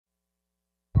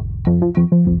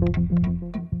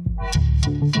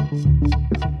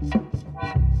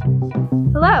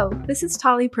Hello, this is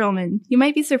Tolly Perlman. You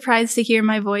might be surprised to hear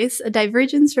my voice, a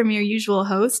divergence from your usual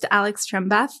host, Alex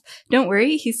Trembath. Don't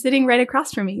worry, he's sitting right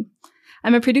across from me.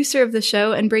 I'm a producer of the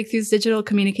show and Breakthrough's digital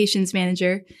communications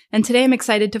manager, and today I'm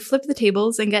excited to flip the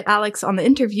tables and get Alex on the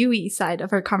interviewee side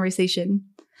of our conversation.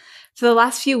 For the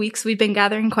last few weeks, we've been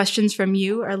gathering questions from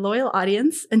you, our loyal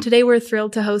audience, and today we're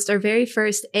thrilled to host our very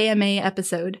first AMA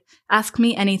episode, Ask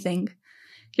Me Anything.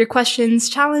 Your questions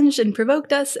challenged and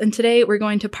provoked us, and today we're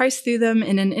going to parse through them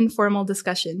in an informal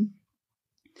discussion.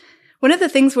 One of the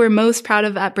things we're most proud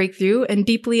of at Breakthrough and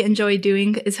deeply enjoy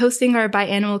doing is hosting our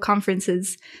biannual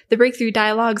conferences, the Breakthrough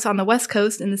Dialogues on the West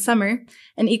Coast in the summer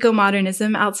and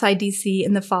Eco-Modernism outside DC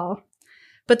in the fall.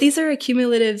 But these are a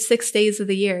cumulative 6 days of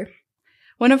the year.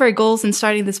 One of our goals in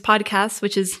starting this podcast,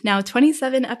 which is now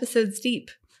 27 episodes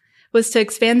deep, was to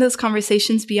expand those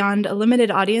conversations beyond a limited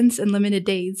audience and limited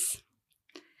days.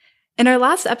 In our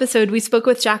last episode, we spoke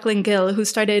with Jacqueline Gill, who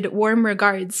started Warm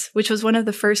Regards, which was one of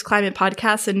the first climate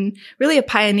podcasts and really a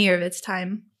pioneer of its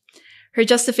time. Her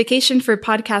justification for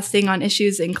podcasting on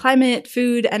issues in climate,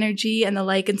 food, energy, and the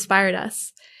like inspired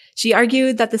us. She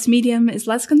argued that this medium is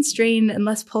less constrained and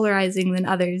less polarizing than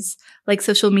others, like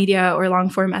social media or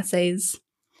long-form essays.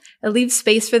 It leaves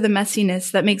space for the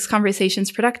messiness that makes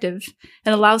conversations productive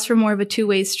and allows for more of a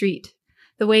two-way street,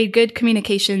 the way good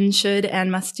communication should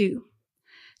and must do.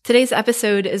 Today's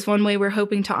episode is one way we're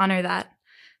hoping to honor that,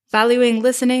 valuing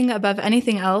listening above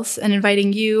anything else and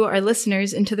inviting you, our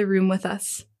listeners, into the room with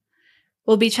us.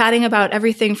 We'll be chatting about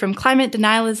everything from climate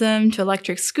denialism to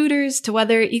electric scooters to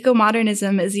whether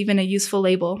eco-modernism is even a useful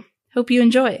label. Hope you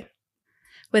enjoy.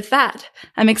 With that,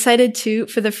 I'm excited to,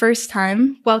 for the first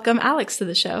time, welcome Alex to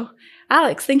the show.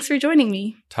 Alex, thanks for joining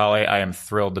me. Tolly, I am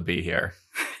thrilled to be here.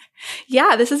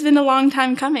 Yeah, this has been a long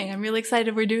time coming. I'm really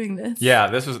excited we're doing this. Yeah,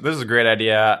 this is a great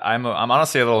idea. I'm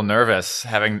honestly a little nervous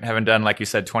having done, like you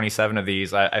said, 27 of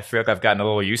these. I feel like I've gotten a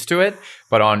little used to it,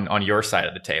 but on your side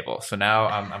of the table. So now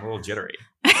I'm a little jittery.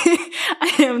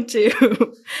 I am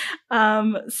too.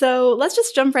 So let's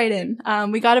just jump right in.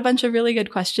 We got a bunch of really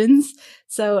good questions.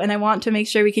 And I want to make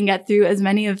sure we can get through as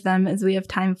many of them as we have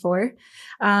time for.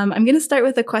 I'm going to start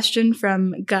with a question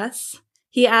from Gus.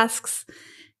 He asks,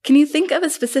 can you think of a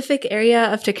specific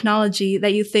area of technology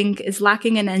that you think is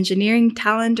lacking in engineering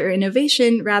talent or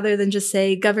innovation rather than just,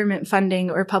 say, government funding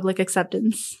or public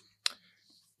acceptance?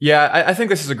 Yeah, I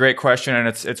think this is a great question, and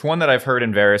it's one that I've heard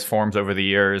in various forms over the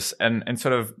years. And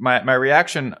sort of my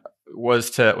reaction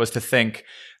was to think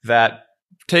that,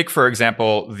 take, for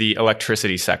example, the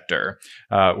electricity sector,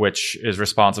 which is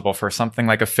responsible for something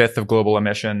like a fifth of global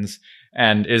emissions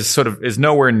and is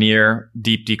nowhere near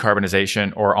deep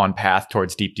decarbonization or on path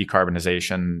towards deep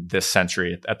decarbonization this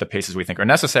century at the paces we think are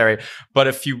necessary. But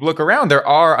if you look around, there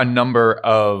are a number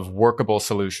of workable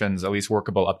solutions, at least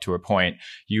workable up to a point.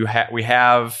 We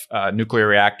have nuclear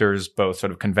reactors, both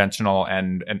sort of conventional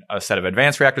and a set of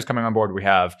advanced reactors coming on board. We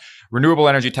have renewable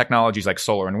energy technologies like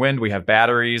solar and wind. We have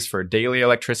batteries for daily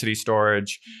electricity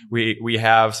storage. We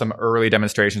have some early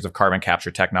demonstrations of carbon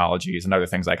capture technologies and other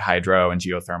things like hydro and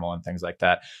geothermal and things like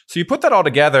that. So you put that all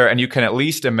together and you can at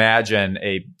least imagine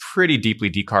a pretty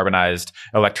deeply decarbonized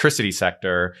electricity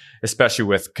sector, especially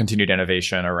with continued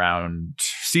innovation around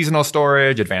seasonal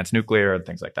storage, advanced nuclear, and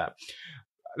things like that.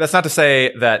 That's not to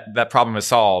say that that problem is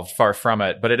solved, far from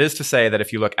it, but it is to say that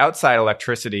if you look outside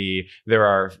electricity, there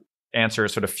are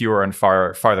answers sort of fewer and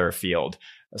farther afield.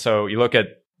 So you look at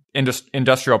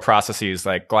industrial processes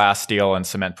like glass, steel, and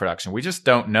cement production. We just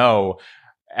don't know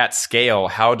at scale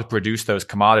how to produce those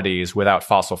commodities without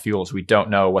fossil fuels. We don't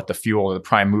know what the fuel or the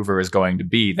prime mover is going to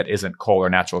be that isn't coal or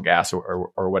natural gas or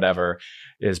whatever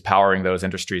is powering those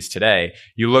industries today.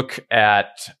 You look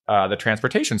at the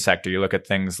transportation sector. You look at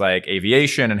things like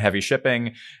aviation and heavy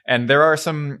shipping, and there's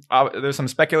some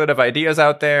speculative ideas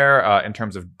out there in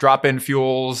terms of drop-in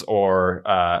fuels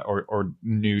or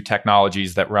new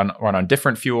technologies that run on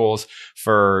different fuels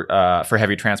for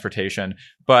heavy transportation.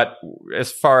 But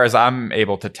as far as I'm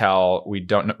able to tell, we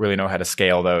don't really know how to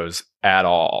scale those at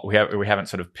all. We haven't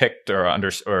sort of picked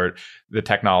or the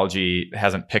technology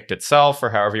hasn't picked itself, or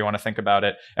however you want to think about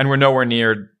it. And we're nowhere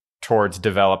near towards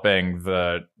developing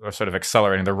or sort of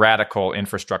accelerating the radical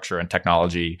infrastructure and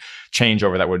technology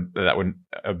changeover that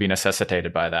would be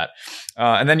necessitated by that.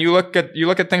 And then you look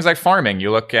at things like farming. You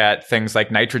look at things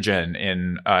like nitrogen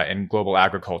in global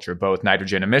agriculture, both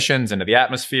nitrogen emissions into the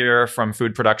atmosphere from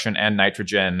food production and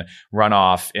nitrogen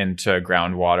runoff into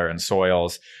groundwater and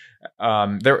soils.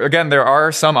 there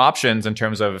are some options in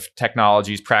terms of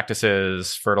technologies,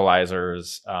 practices,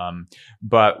 fertilizers,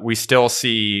 but we still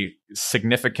see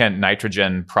significant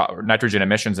nitrogen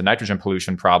emissions and nitrogen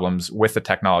pollution problems with the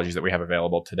technologies that we have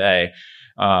available today.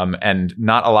 And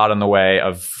not a lot in the way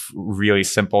of really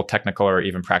simple technical or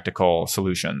even practical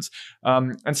solutions.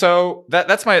 And so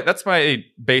that's my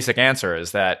basic answer,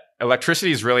 is that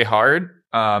electricity is really hard.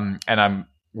 And I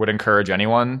would encourage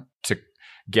anyone to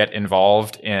get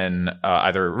involved in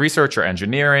either research or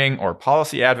engineering or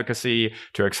policy advocacy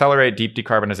to accelerate deep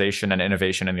decarbonization and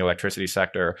innovation in the electricity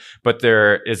sector. But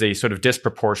there is a sort of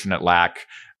disproportionate lack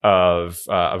of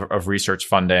research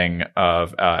funding,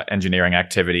 of engineering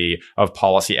activity, of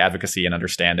policy advocacy and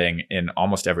understanding in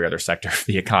almost every other sector of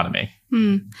the economy.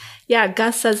 Yeah,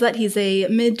 Gus says that he's a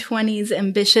mid-20s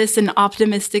ambitious and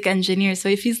optimistic engineer. So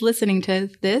if he's listening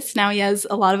to this, now he has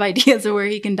a lot of ideas of where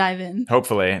he can dive in.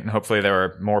 Hopefully. And hopefully there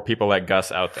are more people like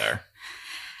Gus out there.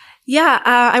 Yeah,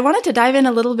 I wanted to dive in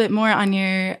a little bit more on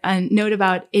your note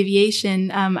about aviation.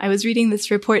 I was reading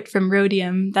this report from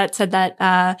Rhodium that said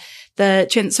that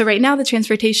so right now the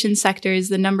transportation sector is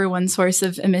the number one source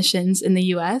of emissions in the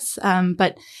U.S.,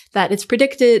 but that it's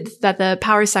predicted that the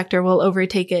power sector will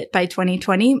overtake it by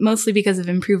 2020, mostly because of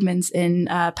improvements in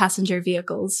passenger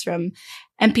vehicles, from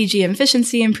MPG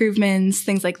efficiency improvements,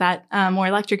 things like that, more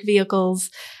electric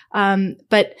vehicles.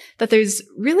 But that there's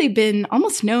really been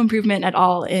almost no improvement at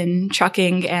all in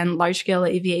trucking and large scale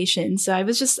aviation. So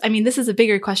this is a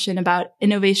bigger question about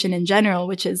innovation in general,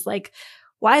 which is like,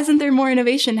 why isn't there more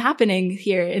innovation happening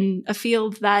here in a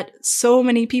field that so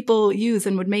many people use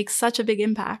and would make such a big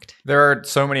impact? There are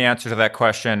so many answers to that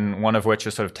question, one of which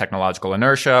is sort of technological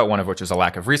inertia, one of which is a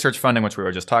lack of research funding, which we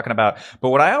were just talking about. But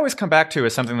what I always come back to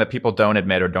is something that people don't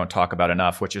admit or don't talk about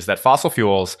enough, which is that fossil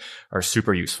fuels are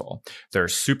super useful. They're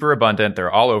super abundant.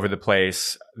 They're all over the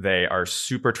place. They are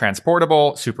super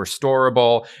transportable, super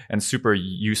storable, and super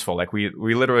useful. Like we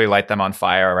literally light them on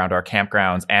fire around our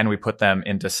campgrounds, and we put them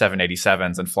into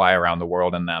 787s and fly around the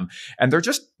world in them. And they're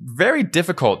just very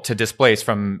difficult to displace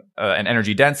from an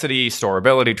energy density,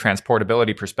 storability,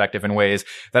 transportability perspective in ways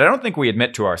that I don't think we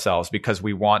admit to ourselves, because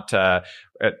we want to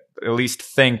at least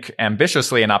think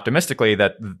ambitiously and optimistically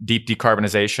that deep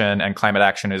decarbonization and climate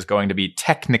action is going to be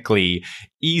technically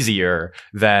easier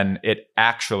than it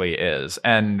actually is.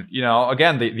 And,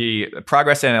 again, the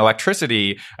progress in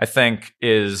electricity, I think,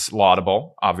 is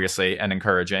laudable, obviously, and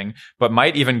encouraging, but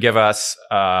might even give us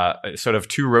sort of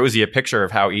too rosy a picture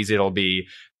of how easy it'll be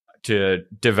to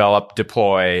develop,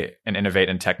 deploy, and innovate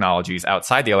in technologies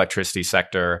outside the electricity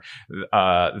sector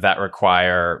that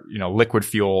require, liquid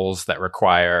fuels, that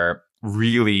require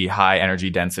really high energy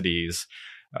densities,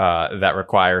 that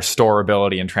require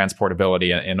storability and transportability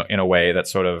in a way that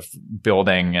sort of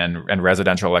building and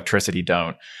residential electricity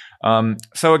don't.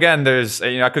 So again, there's,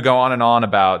 I could go on and on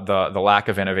about the lack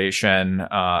of innovation,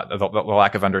 the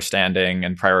lack of understanding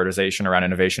and prioritization around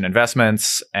innovation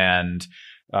investments, and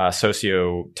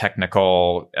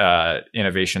socio-technical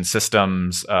innovation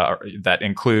systems that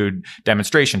include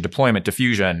demonstration, deployment,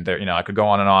 diffusion. I could go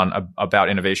on and on about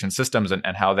innovation systems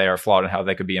and how they are flawed and how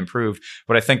they could be improved.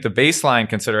 But I think the baseline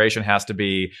consideration has to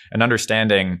be an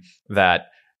understanding that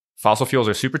fossil fuels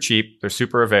are super cheap, they're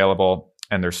super available,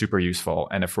 and they're super useful.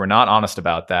 And if we're not honest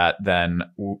about that, then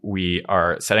we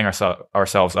are setting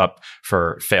ourselves up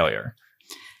for failure.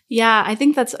 Yeah, I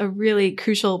think that's a really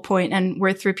crucial point and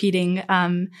worth repeating.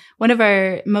 One of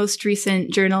our most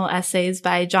recent journal essays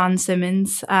by John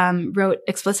Simmons wrote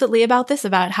explicitly about this,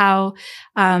 about how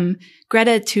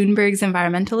Greta Thunberg's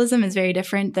environmentalism is very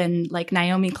different than like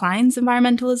Naomi Klein's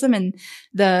environmentalism. And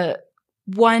the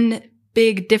one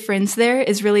big difference there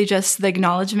is really just the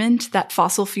acknowledgement that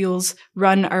fossil fuels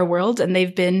run our world, and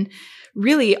they've been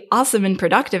really awesome and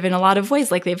productive in a lot of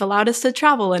ways. Like, they've allowed us to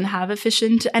travel and have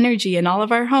efficient energy in all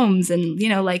of our homes and,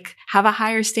 have a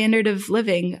higher standard of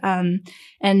living.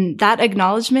 And that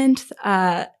acknowledgement,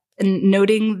 and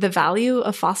noting the value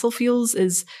of fossil fuels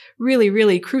is really,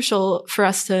 really crucial for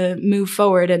us to move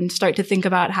forward and start to think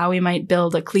about how we might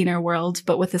build a cleaner world,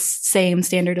 but with the same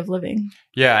standard of living.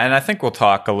 Yeah, and I think we'll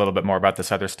talk a little bit more about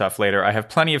this other stuff later. I have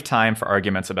plenty of time for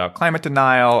arguments about climate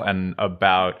denial and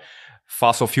about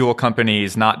fossil fuel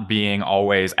companies not being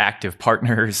always active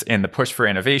partners in the push for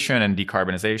innovation and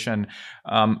decarbonization.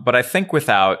 But I think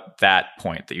without that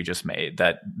point that you just made,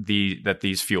 that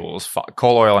these fuels,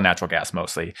 coal, oil, and natural gas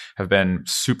mostly, have been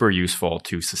super useful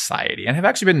to society and have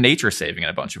actually been nature saving in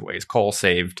a bunch of ways. Coal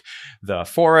saved the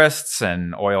forests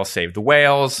and oil saved the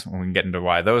whales. We can get into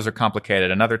why those are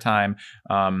complicated another time.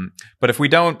 But if we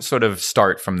don't sort of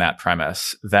start from that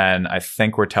premise, then I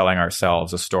think we're telling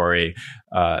ourselves a story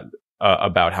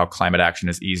about how climate action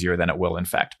is easier than it will in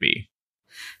fact be.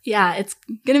 Yeah, it's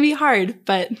going to be hard,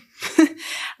 but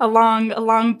a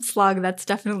long slog that's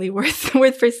definitely worth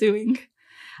pursuing.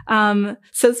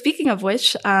 So speaking of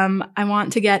which, I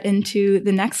want to get into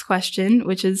the next question,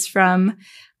 which is from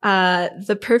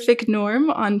the Perfect Norm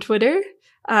on Twitter.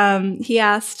 He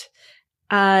asked,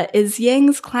 is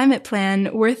Yang's climate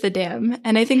plan worth a damn?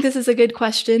 And I think this is a good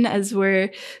question as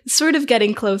we're sort of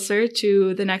getting closer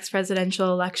to the next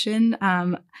presidential election.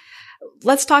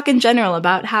 Let's talk in general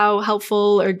about how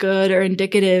helpful or good or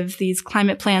indicative these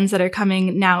climate plans that are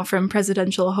coming now from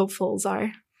presidential hopefuls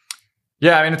are.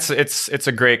 Yeah, I mean, it's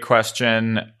a great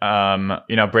question.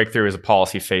 Breakthrough is a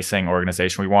policy-facing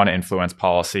organization. We want to influence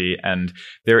policy, and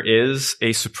there is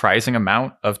a surprising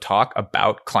amount of talk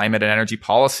about climate and energy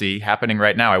policy happening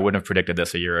right now. I wouldn't have predicted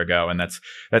this a year ago, and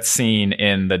that's seen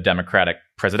in the Democratic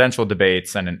presidential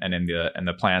debates and in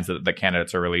the plans that the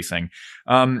candidates are releasing.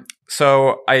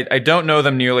 So I don't know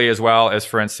them nearly as well as,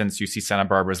 for instance, UC Santa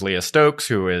Barbara's Leah Stokes,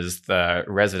 who is the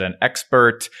resident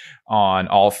expert on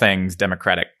all things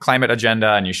Democratic climate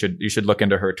agenda, and you should look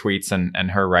into her tweets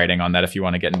and her writing on that if you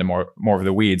want to get into more of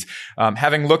the weeds.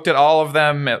 Having looked at all of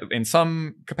them in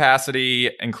some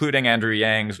capacity, including Andrew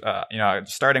Yang's,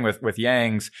 starting with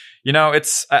Yang's,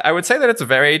 I would say that it's a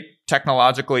very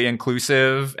technologically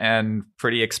inclusive and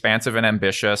pretty expansive and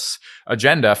ambitious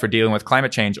agenda for dealing with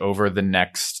climate change over the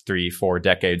next 3-4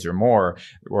 decades or more.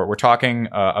 We're talking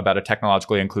about a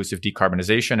technologically inclusive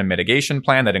decarbonization and mitigation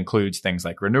plan that includes things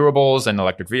like renewables and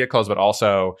electric vehicles, but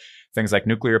also things like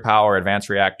nuclear power, advanced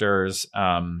reactors,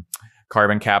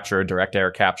 carbon capture, direct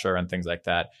air capture, and things like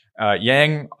that.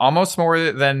 Yang, almost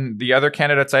more than the other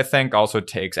candidates, I think, also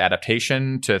takes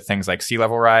adaptation to things like sea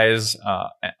level rise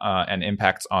and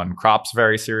impacts on crops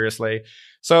very seriously.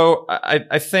 So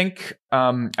I think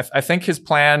his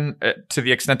plan, to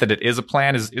the extent that it is a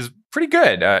plan, is pretty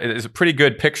good. It is a pretty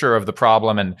good picture of the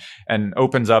problem and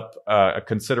opens up a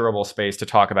considerable space to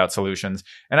talk about solutions.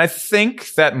 And I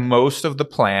think that most of the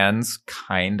plans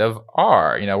kind of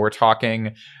are. We're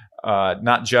talking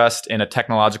not just in a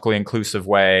technologically inclusive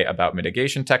way about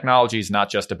mitigation technologies, not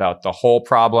just about the whole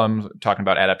problem, talking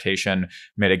about adaptation,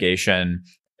 mitigation,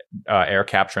 air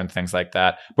capture and things like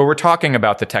that. But we're talking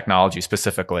about the technology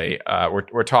specifically.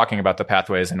 We're talking about the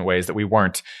pathways in ways that we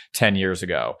weren't 10 years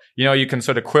ago. You can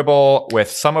sort of quibble with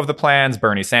some of the plans.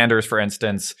 Bernie Sanders, for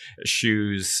instance,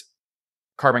 eschews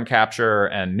carbon capture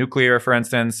and nuclear, for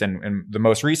instance. And in the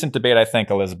most recent debate, I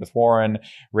think Elizabeth Warren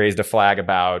raised a flag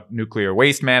about nuclear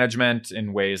waste management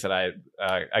in ways that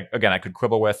I could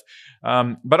quibble with.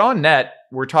 But on net,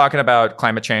 we're talking about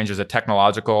climate change as a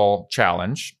technological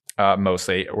challenge.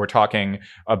 Mostly, we're talking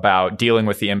about dealing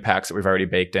with the impacts that we've already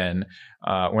baked in.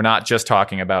 We're not just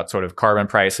talking about sort of carbon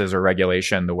prices or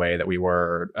regulation the way that we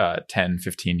were 10,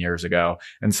 15 years ago.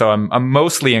 And so I'm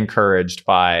mostly encouraged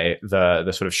by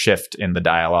the sort of shift in the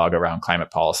dialogue around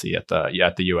climate policy at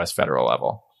the U.S. federal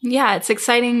level. Yeah, it's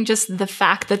exciting just the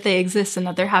fact that they exist and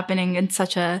that they're happening in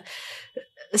such a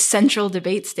central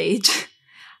debate stage.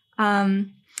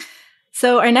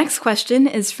 So our next question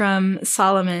is from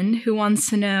Solomon, who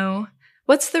wants to know,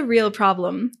 what's the real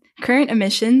problem? Current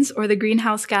emissions or the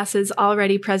greenhouse gases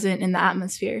already present in the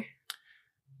atmosphere?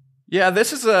 Yeah,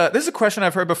 this is a question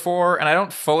I've heard before, and I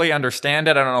don't fully understand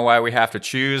it. I don't know why we have to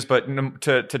choose, but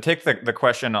to take the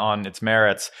question on its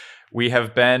merits, we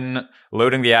have been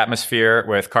loading the atmosphere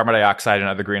with carbon dioxide and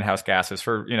other greenhouse gases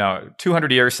for,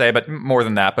 200 years, say, but more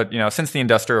than that. But, since the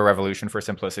Industrial Revolution, for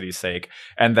simplicity's sake.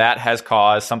 And that has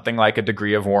caused something like a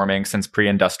degree of warming since the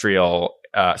pre-industrial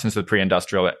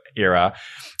era.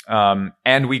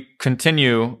 And we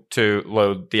continue to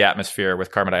load the atmosphere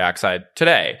with carbon dioxide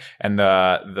today. And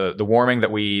the warming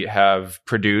that we have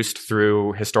produced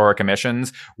through historic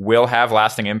emissions will have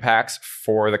lasting impacts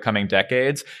for the coming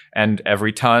decades. And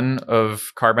every ton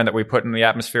of carbon that we put in the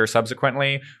atmosphere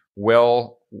subsequently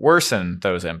will worsen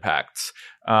those impacts.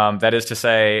 That is to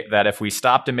say that if we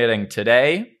stopped emitting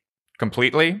today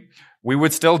completely, we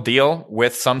would still deal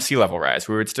with some sea level rise.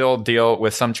 We would still deal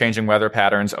with some changing weather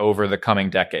patterns over the coming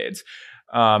decades.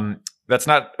 That's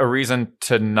not a reason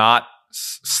to not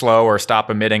slow or stop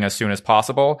emitting as soon as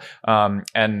possible. And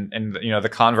the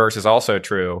converse is also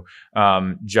true.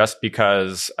 Just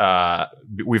because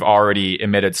we've already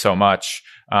emitted so much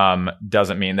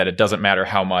doesn't mean that it doesn't matter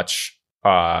how much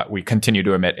we continue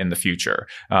to emit in the future.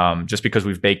 Just because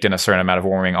we've baked in a certain amount of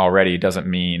warming already doesn't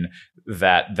mean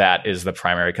that is the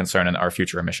primary concern and our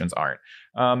future emissions aren't.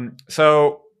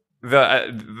 So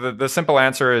the simple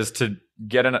answer is to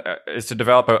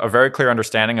develop a very clear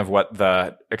understanding of what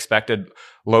the expected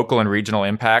local and regional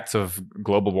impacts of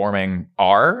global warming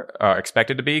are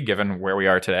expected to be, given where we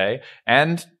are today.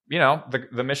 And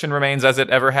the mission remains as it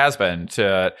ever has been,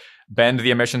 to bend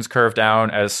the emissions curve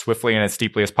down as swiftly and as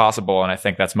steeply as possible. And I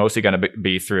think that's mostly going to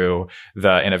be through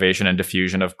the innovation and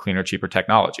diffusion of cleaner, cheaper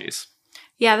technologies.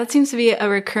 Yeah, that seems to be a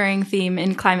recurring theme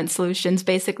in climate solutions,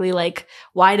 basically like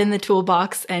widen the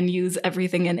toolbox and use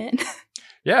everything in it.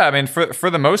 Yeah, I mean, for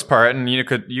the most part, and you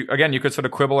could sort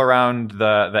of quibble around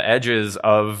the edges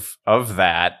of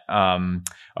that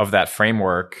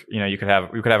framework. We could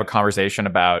have a conversation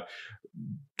about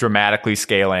dramatically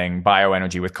scaling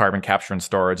bioenergy with carbon capture and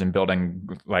storage and building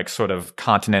like sort of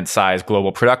continent-sized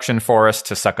global production forests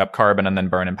to suck up carbon and then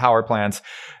burn in power plants.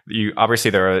 Obviously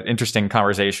there are interesting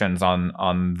conversations on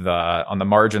the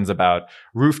margins about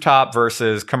rooftop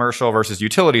versus commercial versus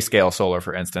utility scale solar,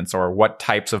 for instance, or what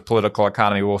types of political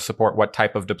economy will support what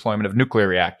type of deployment of nuclear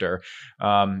reactor.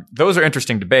 Those are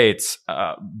interesting debates,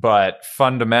 but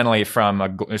fundamentally from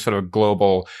a sort of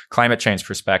global climate change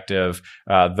perspective,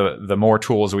 the more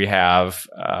tools we have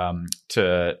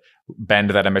to bend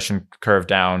that emission curve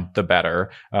down, the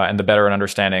better. And the better an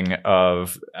understanding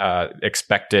of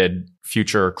expected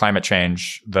future climate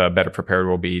change, the better prepared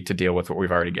we'll be to deal with what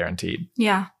we've already guaranteed.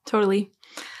 Yeah, totally.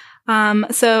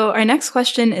 So our next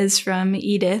question is from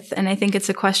Edith, and I think it's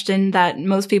a question that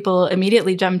most people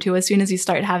immediately jump to as soon as you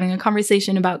start having a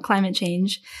conversation about climate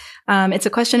change. It's a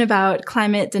question about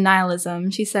climate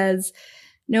denialism. She says,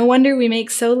 "No wonder we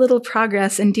make so little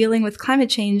progress in dealing with climate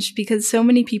change because so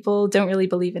many people don't really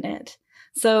believe in it."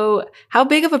 So how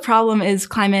big of a problem is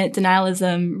climate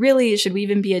denialism? Really, should we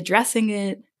even be addressing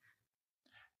it?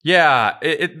 Yeah,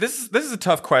 this is a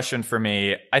tough question for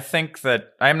me. I think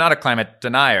that I am not a climate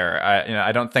denier.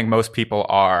 I don't think most people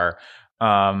are.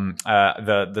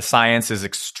 The science is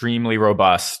extremely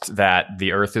robust that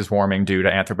the Earth is warming due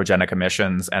to anthropogenic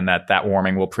emissions, and that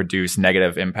warming will produce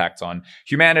negative impacts on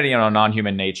humanity and on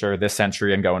non-human nature this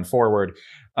century and going forward.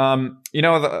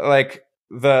 The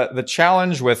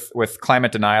challenge with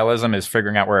climate denialism is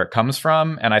figuring out where it comes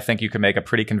from, and I think you can make a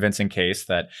pretty convincing case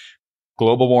that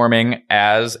global warming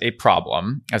as a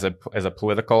problem, as a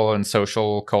political and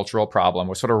social cultural problem,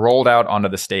 was sort of rolled out onto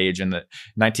the stage in the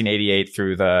 1988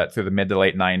 through the mid to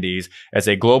late 90s as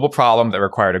a global problem that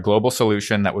required a global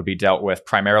solution that would be dealt with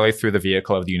primarily through the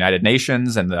vehicle of the United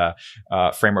Nations and the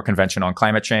Framework Convention on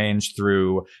Climate Change,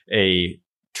 through a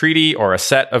treaty or a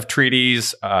set of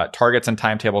treaties, targets and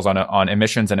timetables on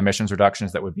emissions and emissions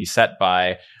reductions that would be set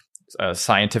by a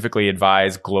scientifically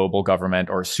advised global government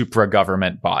or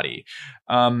supra-government body.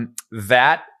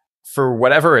 That, for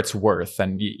whatever it's worth,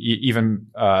 and even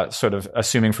sort of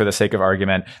assuming for the sake of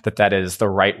argument that is the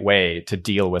right way to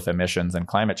deal with emissions and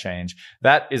climate change,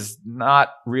 that is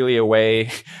not really a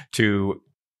way to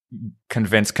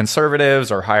convince conservatives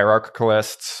or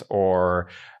hierarchicalists or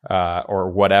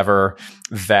whatever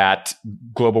that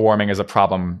global warming is a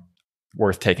problem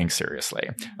worth taking seriously.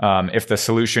 If the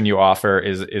solution you offer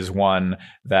is one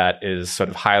that is sort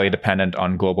of highly dependent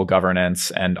on global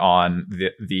governance and on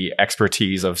the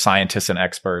expertise of scientists and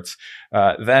experts,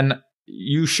 then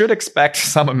you should expect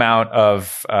some amount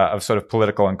of sort of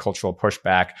political and cultural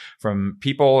pushback from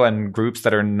people and groups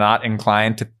that are not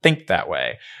inclined to think that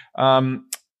way.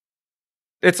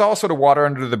 It's all sort of water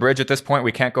under the bridge at this point.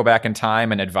 We can't go back in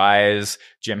time and advise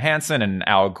Jim Hansen and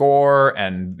Al Gore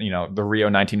and, the Rio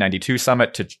 1992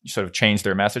 summit to sort of change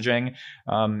their messaging.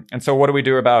 And so what do we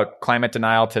do about climate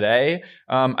denial today?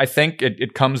 I think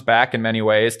it comes back in many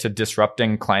ways to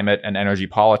disrupting climate and energy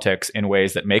politics in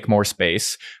ways that make more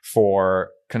space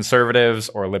for conservatives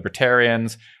or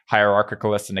libertarians,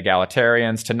 hierarchicalists and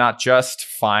egalitarians to not just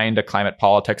find a climate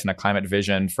politics and a climate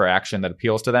vision for action that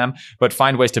appeals to them, but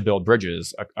find ways to build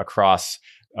bridges across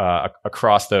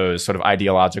those sort of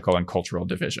ideological and cultural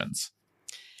divisions.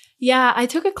 Yeah, I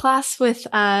took a class with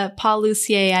Paul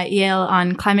Lussier at Yale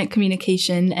on climate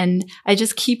communication, and I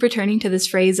just keep returning to this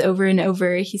phrase over and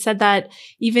over. He said that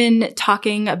even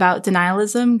talking about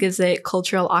denialism gives it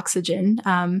cultural oxygen,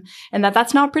 and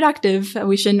that's not productive.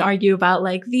 We shouldn't argue about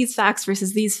like these facts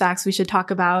versus these facts. We should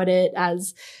talk about it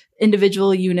as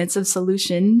individual units of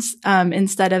solutions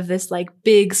instead of this like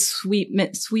big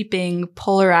sweeping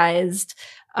polarized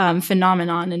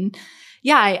phenomenon. And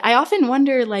yeah, I often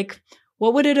wonder like,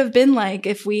 what would it have been like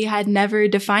if we had never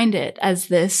defined it as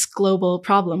this global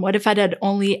problem? What if it had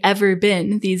only ever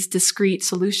been these discrete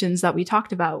solutions that we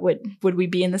talked about? Would we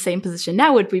be in the same position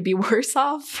now? Would we be worse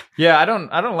off? Yeah, I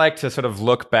don't like to sort of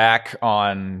look back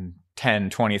on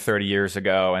 10, 20, 30 years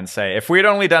ago and say, if we had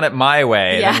only done it my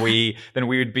way, then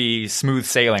we would be smooth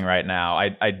sailing right now.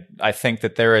 I think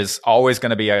that there is always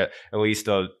going to be at least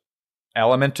a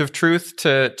element of truth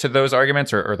to those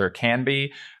arguments, or there can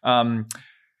be.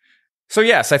 So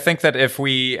yes, I think that if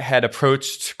we had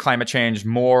approached climate change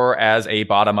more as a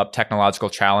bottom-up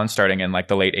technological challenge starting in like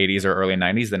the late 80s or early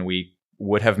 90s, then we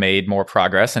would have made more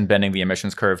progress in bending the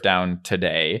emissions curve down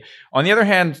today. On the other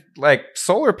hand, like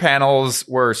solar panels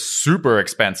were super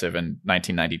expensive in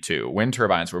 1992. Wind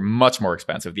turbines were much more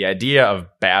expensive. The idea of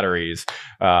batteries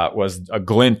was a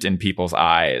glint in people's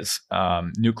eyes.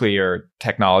 Nuclear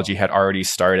technology had already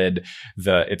started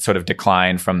its sort of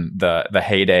decline from the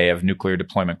heyday of nuclear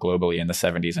deployment globally in the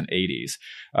 70s and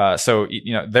 80s. So,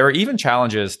 there are even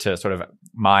challenges to sort of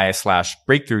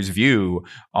my/Breakthrough's view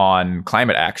on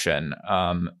climate action.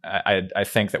 I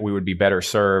think that we would be better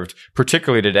served,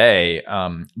 particularly today,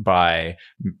 by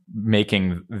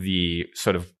making the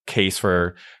sort of case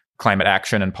for climate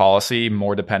action and policy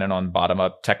more dependent on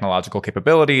bottom-up technological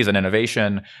capabilities and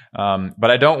innovation.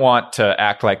 But I don't want to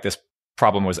act like this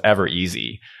problem was ever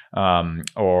easy,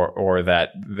 or that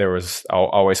there was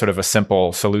always sort of a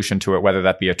simple solution to it, whether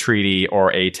that be a treaty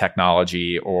or a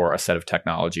technology or a set of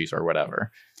technologies or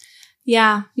whatever.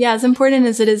 Yeah. As important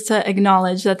as it is to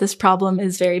acknowledge that this problem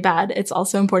is very bad, it's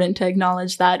also important to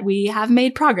acknowledge that we have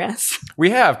made progress. We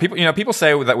have. People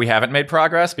say that we haven't made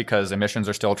progress because emissions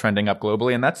are still trending up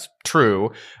globally, and that's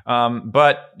true.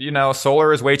 But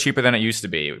solar is way cheaper than it used to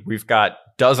be. We've got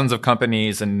dozens of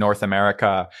companies in North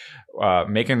America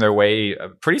making their way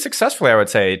pretty successfully, I would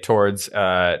say, towards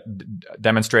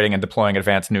demonstrating and deploying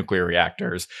advanced nuclear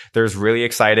reactors. There's really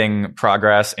exciting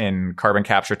progress in carbon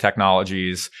capture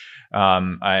technologies.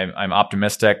 I'm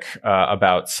optimistic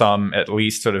about some, at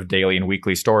least, sort of daily and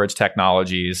weekly storage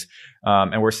technologies.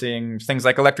 And we're seeing things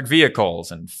like electric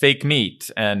vehicles and fake meat.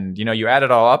 And, you add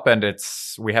it all up and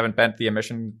we haven't bent the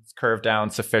emission curve down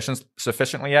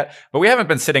sufficiently yet, but we haven't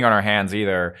been sitting on our hands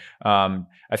either.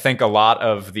 I think a lot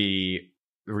of the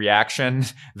reaction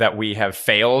that we have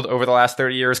failed over the last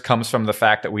 30 years comes from the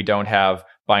fact that we don't have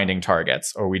binding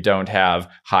targets, or we don't have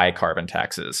high carbon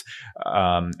taxes,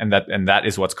 and that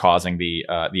is what's causing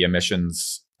the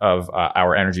emissions of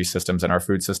our energy systems and our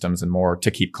food systems and more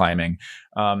to keep climbing.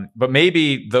 But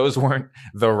maybe those weren't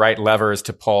the right levers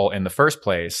to pull in the first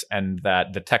place, and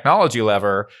that the technology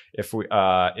lever, if we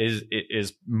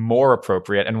is more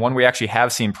appropriate, and one we actually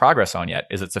have seen progress on yet.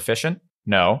 Is it sufficient?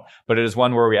 No, but it is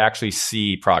one where we actually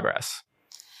see progress.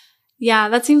 Yeah,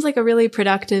 that seems like a really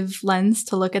productive lens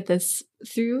to look at this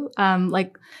through.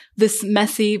 Like this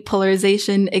messy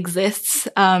polarization exists.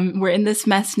 We're in this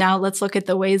mess now. Let's look at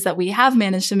the ways that we have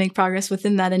managed to make progress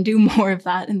within that and do more of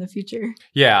that in the future.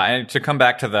 Yeah, and to come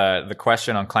back to the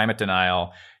question on climate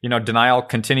denial, denial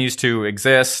continues to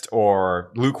exist,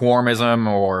 or lukewarmism,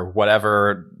 or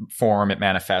whatever form it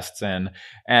manifests in,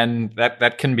 and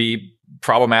that can be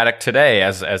problematic today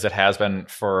as it has been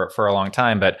for a long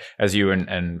time. But as you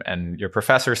and your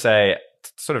professor say,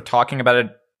 sort of talking about it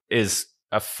is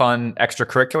a fun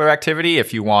extracurricular activity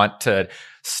if you want to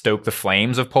stoke the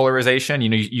flames of polarization.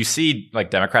 You see like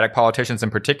Democratic politicians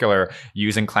in particular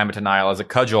using climate denial as a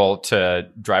cudgel to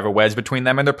drive a wedge between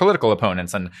them and their political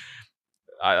opponents. And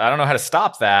I don't know how to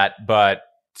stop that, but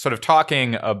sort of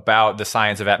talking about the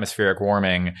science of atmospheric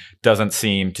warming doesn't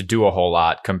seem to do a whole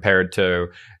lot compared to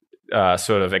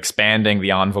sort of expanding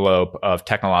the envelope of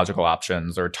technological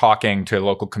options, or talking to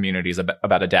local communities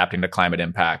about adapting to climate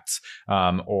impacts,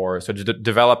 or sort of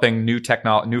developing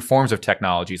new forms of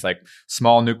technologies like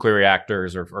small nuclear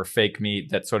reactors or fake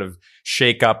meat that sort of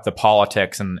shake up the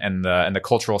politics and the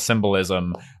cultural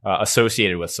symbolism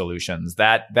associated with solutions.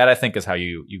 That I think is how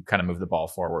you kind of move the ball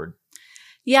forward.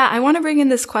 Yeah, I want to bring in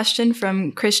this question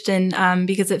from Christian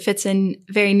because it fits in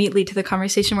very neatly to the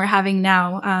conversation we're having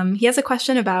now. He has a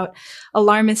question about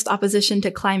alarmist opposition to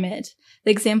climate.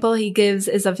 The example he gives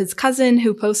is of his cousin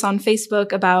who posts on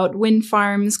Facebook about wind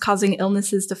farms causing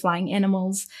illnesses to flying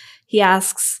animals. He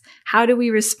asks, how do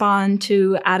we respond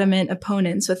to adamant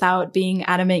opponents without being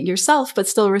adamant yourself, but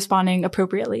still responding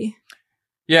appropriately?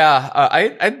 Yeah,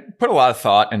 I put a lot of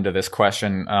thought into this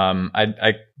question.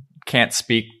 I can't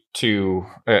speak to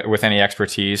with any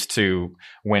expertise to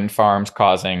wind farms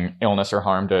causing illness or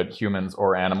harm to humans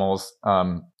or animals.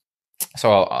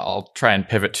 So I'll try and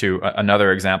pivot to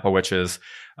another example, which is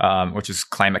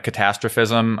climate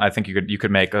catastrophism. I think you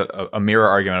could make a mirror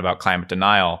argument about climate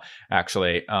denial,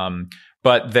 actually.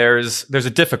 But there's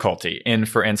a difficulty in,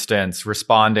 for instance,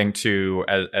 responding to,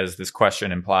 as this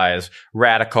question implies,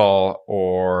 radical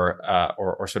or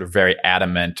sort of very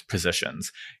adamant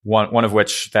positions. One of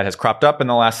which that has cropped up in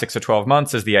the last 6 to 12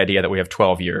 months is the idea that we have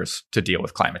 12 years to deal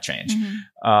with climate change.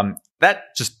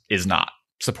 That just is not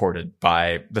supported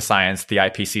by the science. The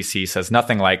IPCC says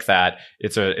nothing like that.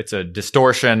 It's a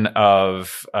distortion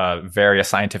of various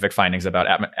scientific findings about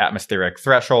atmospheric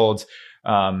thresholds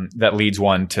that leads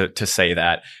one to say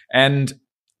that. And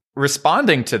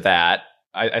responding to that,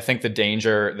 I think the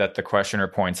danger that the questioner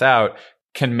points out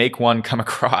can make one come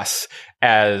across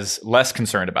as less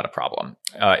concerned about a problem.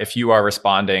 If you are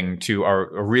responding to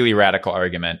a really radical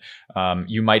argument,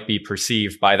 you might be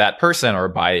perceived by that person or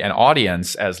by an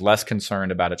audience as less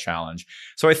concerned about a challenge.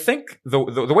 So I think the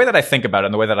way that I think about it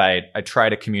and the way that I try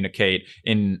to communicate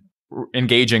in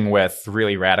engaging with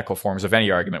really radical forms of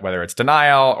any argument, whether it's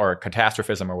denial or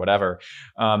catastrophism or whatever,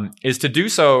 is to do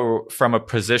so from a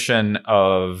position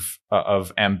of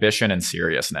ambition and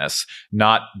seriousness,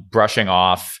 not brushing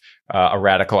off a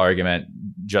radical argument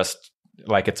just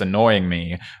like it's annoying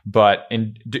me, but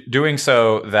in doing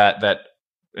so that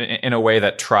in a way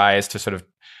that tries to sort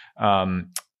of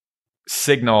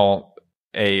signal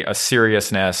a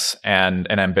seriousness and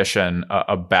an ambition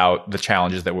about the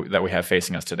challenges that we have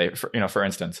facing us today. For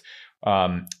instance,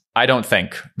 I don't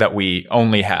think that we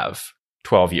only have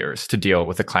 12 years to deal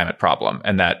with the climate problem,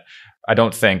 and that I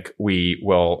don't think we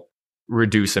will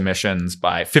reduce emissions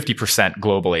by 50%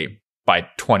 globally by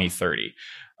 2030.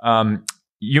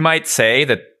 You might say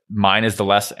that mine is the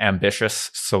less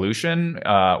ambitious solution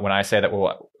when I say that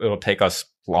it'll take us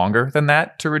longer than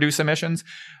that to reduce emissions.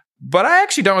 But I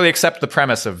actually don't really accept the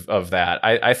premise of that.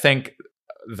 I think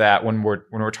that when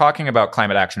we're talking about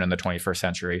climate action in the 21st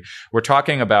century, we're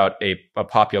talking about a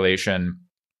population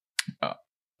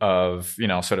of,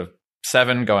 sort of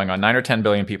 7 going on 9 or 10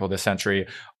 billion people this century,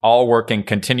 all working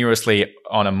continuously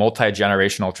on a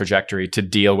multi-generational trajectory to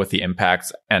deal with the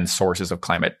impacts and sources of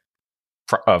climate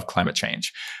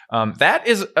change. That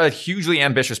is a hugely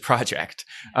ambitious project.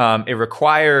 It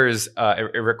requires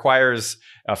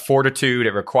fortitude.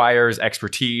 It requires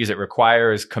expertise. It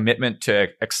requires commitment to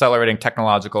accelerating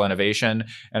technological innovation,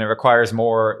 and it requires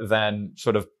more than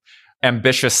sort of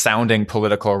ambitious sounding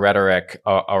political rhetoric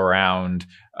around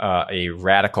a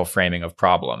radical framing of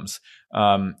problems.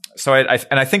 So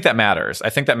I think that matters. I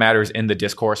think that matters in the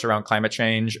discourse around climate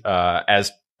change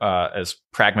as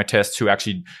pragmatists who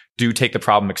actually do take the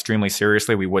problem extremely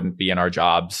seriously. We wouldn't be in our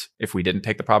jobs if we didn't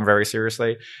take the problem very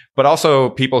seriously. But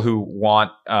also people who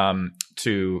want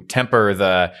to temper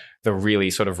the really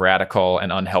sort of radical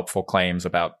and unhelpful claims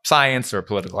about science or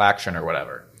political action or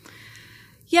whatever.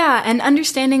 Yeah, and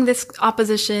understanding this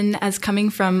opposition as coming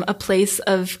from a place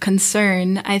of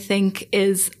concern, I think,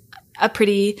 is a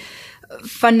pretty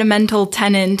fundamental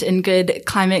tenet in good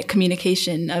climate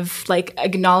communication, of like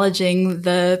acknowledging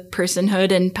the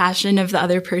personhood and passion of the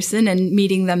other person and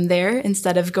meeting them there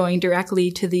instead of going directly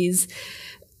to these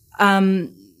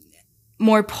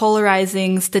more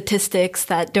polarizing statistics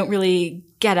that don't really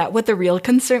get at what the real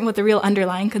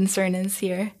underlying concern is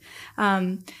here.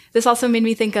 This also made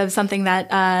me think of something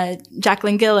that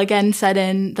Jacqueline Gill again said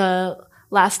in the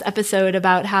last episode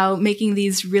about how making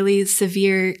these really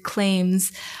severe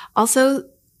claims also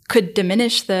could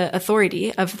diminish the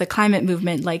authority of the climate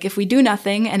movement. Like if we do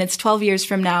nothing and it's 12 years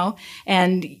from now,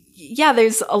 and yeah,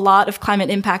 there's a lot of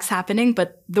climate impacts happening,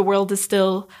 but the world is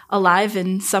still alive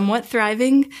and somewhat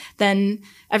thriving, then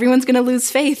everyone's going to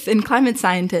lose faith in climate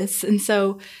scientists. And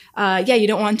so, you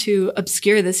don't want to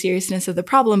obscure the seriousness of the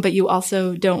problem, but you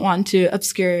also don't want to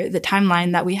obscure the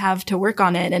timeline that we have to work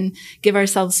on it and give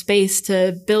ourselves space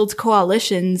to build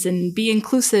coalitions and be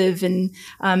inclusive and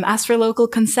ask for local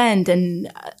consent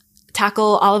and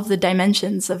tackle all of the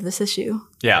dimensions of this issue.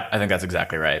 Yeah, I think that's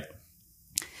exactly right.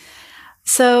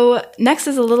 So next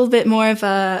is a little bit more of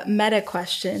a meta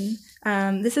question.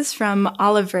 This is from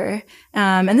Oliver.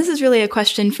 And this is really a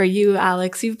question for you,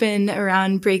 Alex. You've been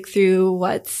around Breakthrough,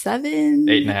 7?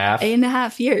 8.5.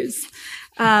 8.5 years.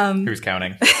 Who's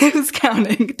counting? Who's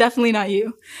counting? Definitely not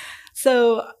you.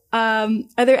 So, are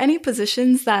there any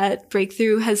positions that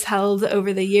Breakthrough has held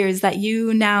over the years that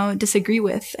you now disagree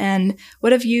with? And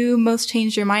what have you most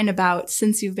changed your mind about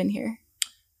since you've been here?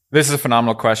 This is a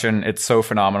phenomenal question. It's so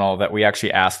phenomenal that we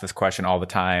actually ask this question all the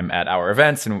time at our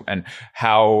events, and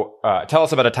how, tell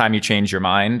us about a time you changed your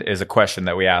mind is a question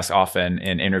that we ask often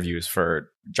in interviews for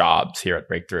jobs here at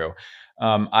Breakthrough.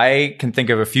 I can think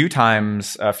of a few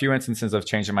instances of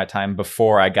changing my time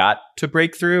before I got to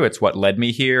Breakthrough. It's what led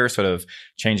me here, sort of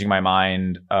changing my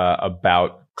mind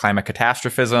about climate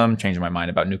catastrophism, changing my mind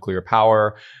about nuclear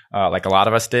power, like a lot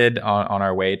of us did on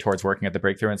our way towards working at the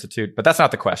Breakthrough Institute. But that's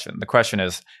not the question. The question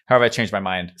is, how have I changed my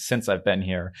mind since I've been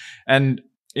here? And,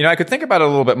 I could think about it a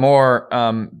little bit more.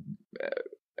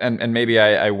 And maybe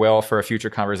I will for a future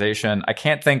conversation. I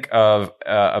can't think of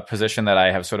a position that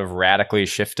I have sort of radically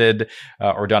shifted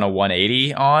or done a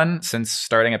 180 on since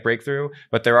starting at Breakthrough.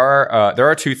 But there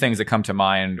are two things that come to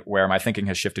mind where my thinking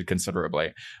has shifted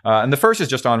considerably. And the first is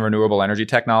just on renewable energy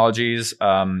technologies.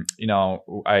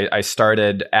 I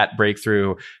started at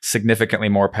Breakthrough significantly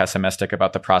more pessimistic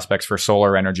about the prospects for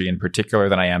solar energy in particular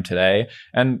than I am today.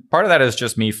 And part of that is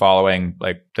just me following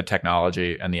like the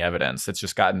technology and the evidence. It's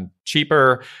just gotten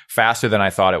cheaper, faster than I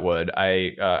thought it would.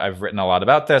 I've written a lot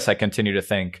about this. I continue to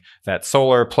think that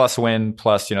solar plus wind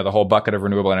plus, the whole bucket of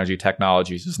renewable energy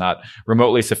technologies is not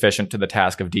remotely sufficient to the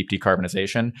task of deep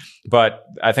decarbonization. But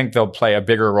I think they'll play a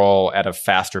bigger role at a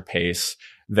faster pace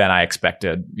than I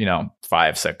expected,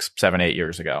 5, 6, 7, 8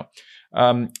 years ago.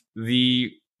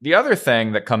 The other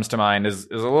thing that comes to mind is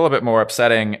a little bit more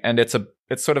upsetting, and it's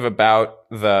sort of about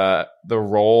the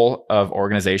role of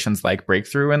organizations like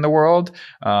Breakthrough in the world.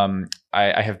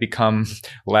 I have become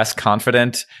less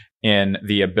confident in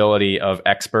the ability of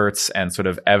experts and sort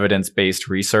of evidence-based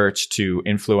research to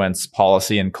influence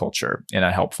policy and culture in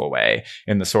a helpful way.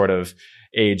 In the sort of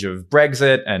age of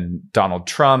Brexit and Donald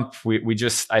Trump, we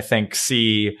just, I think,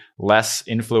 see less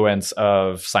influence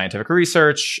of scientific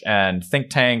research and think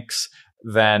tanks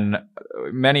than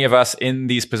many of us in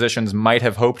these positions might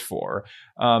have hoped for.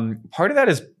 Part of that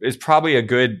is probably a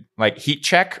good heat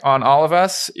check on all of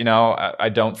us. I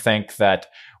don't think that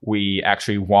we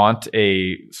actually want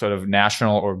a sort of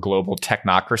national or global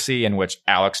technocracy in which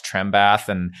Alex Trembath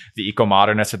and the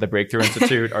eco-modernists at the Breakthrough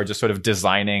Institute are just sort of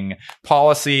designing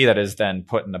policy that is then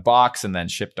put in a box and then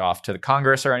shipped off to the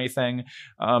Congress or anything.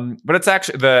 But it's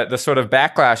actually the sort of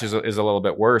backlash is a little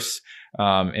bit worse.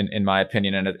 In my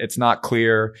opinion, and it's not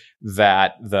clear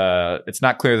that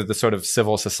the sort of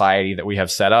civil society that we have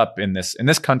set up in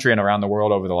this country and around the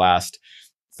world over the last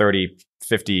 30,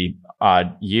 50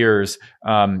 odd years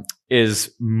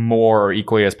is more or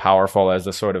equally as powerful as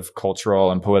the sort of cultural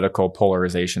and political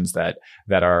polarizations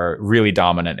that are really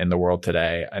dominant in the world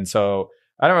today. And so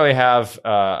I don't really have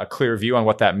a clear view on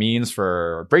what that means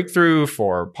for Breakthrough,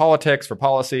 for politics, for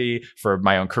policy, for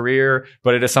my own career,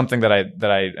 but it is something that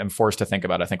I am forced to think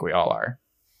about. I think we all are.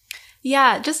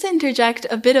 Yeah, just to interject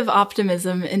a bit of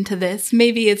optimism into this.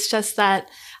 Maybe it's just that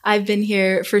I've been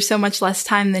here for so much less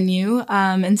time than you,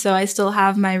 and so I still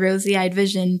have my rosy-eyed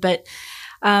vision, but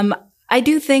I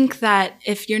do think that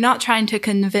if you're not trying to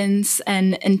convince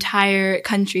an entire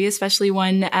country, especially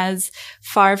one as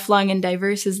far-flung and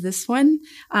diverse as this one,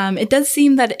 it does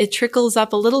seem that it trickles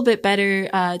up a little bit better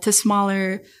to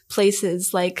smaller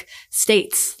places like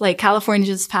states. Like California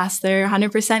just passed their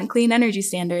 100% clean energy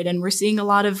standard, and we're seeing a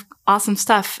lot of awesome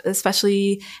stuff,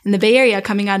 especially in the Bay Area,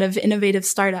 coming out of innovative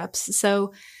startups.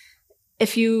 So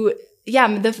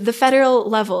the federal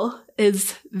level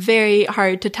is very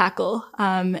hard to tackle.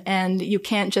 And you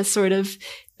can't just sort of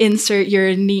insert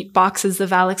your neat boxes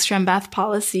of Alex Trembath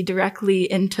policy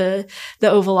directly into the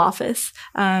Oval Office.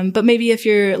 But maybe if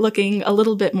you're looking a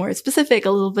little bit more specific,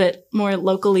 a little bit more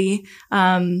locally,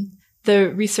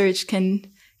 the research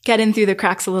can get in through the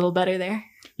cracks a little better there.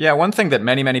 Yeah, one thing that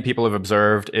many, many people have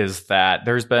observed is that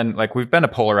we've been a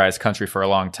polarized country for a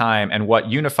long time. And what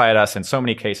unified us in so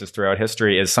many cases throughout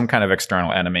history is some kind of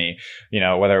external enemy,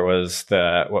 whether it was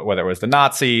the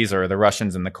Nazis or the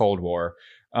Russians in the Cold War.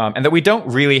 And that we don't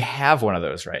really have one of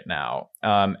those right now.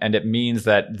 And it means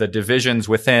that the divisions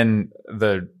within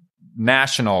the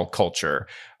national culture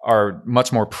are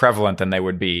much more prevalent than they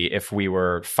would be if we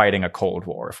were fighting a Cold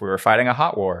War, if we were fighting a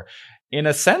hot war. In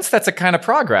a sense, that's a kind of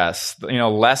progress,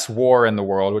 less war in the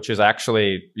world, which is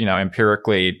actually,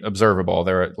 empirically observable.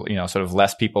 There are, sort of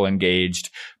less people engaged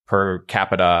per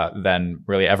capita than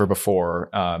really ever before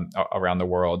around the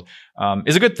world,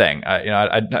 is a good thing.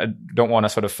 I don't want to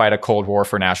sort of fight a Cold War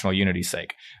for national unity's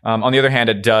sake. On the other hand,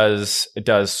 it does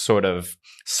sort of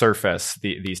surface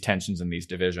these tensions and these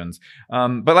divisions.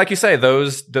 But like you say,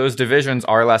 those divisions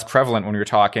are less prevalent when you're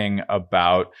talking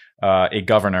about a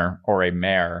governor or a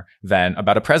mayor than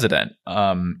about a president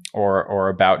or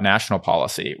about national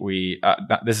policy.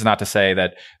 This is not to say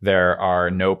that there are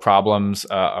no problems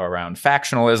around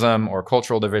factionalism or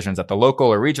cultural divisions at the local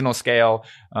or regional scale,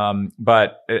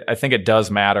 but I think it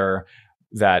does matter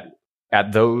that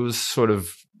at those sort of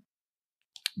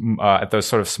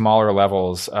smaller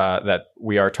levels, that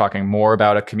we are talking more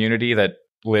about a community that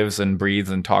lives and breathes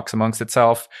and talks amongst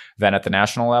itself than at the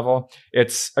national level.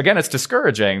 It's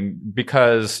discouraging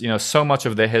because, so much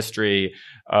of the history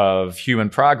of human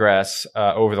progress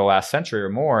over the last century or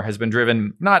more has been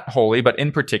driven not wholly, but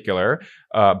in particular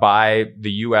by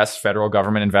the U.S. federal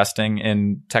government investing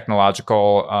in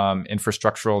technological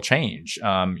infrastructural change.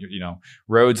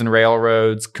 Roads and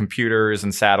railroads, computers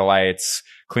and satellites,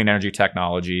 clean energy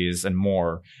technologies, and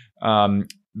more.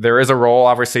 There is a role,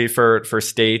 obviously, for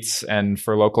states and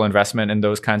for local investment in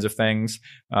those kinds of things,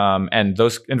 and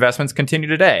those investments continue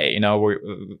today.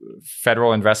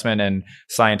 Federal investment in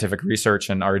scientific research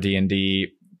and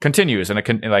RD&D continues, and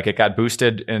it got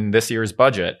boosted in this year's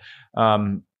budget.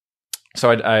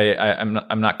 So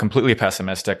I'm not completely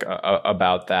pessimistic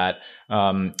about that,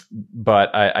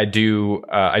 but I do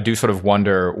sort of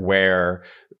wonder where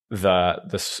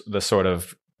the sort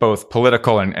of both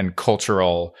political and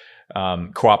cultural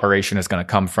cooperation is going to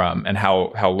come from, and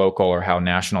how local or how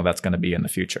national that's going to be in the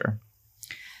future.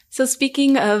 So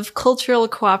speaking of cultural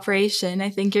cooperation, I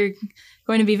think you're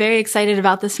going to be very excited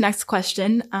about this next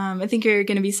question. I think you're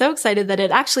going to be so excited that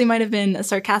it actually might have been a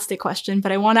sarcastic question,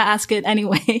 but I want to ask it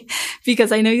anyway,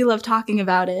 because I know you love talking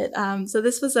about it. So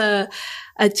this was a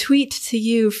tweet to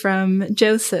you from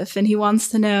Joseph, and he wants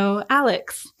to know,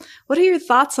 Alex, what are your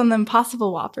thoughts on the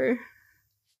Impossible Whopper?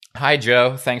 Hi,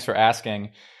 Joe. Thanks for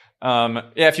asking.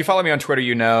 If you follow me on Twitter,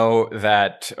 you know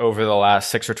that over the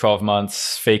last 6 or 12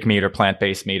 months, fake meat or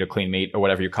plant-based meat or clean meat or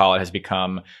whatever you call it has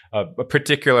become a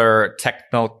particular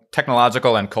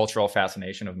technological and cultural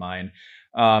fascination of mine.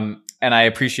 And I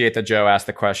appreciate that Joe asked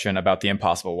the question about the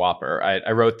Impossible Whopper.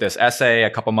 I wrote this essay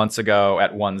a couple months ago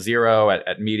at 1.0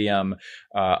 at Medium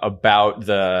about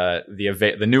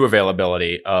the new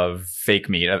availability of fake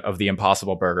meat, of the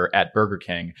Impossible Burger at Burger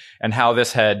King, and how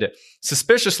this had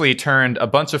suspiciously turned a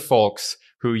bunch of folks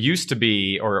who used to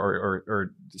be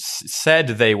or said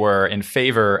they were in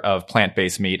favor of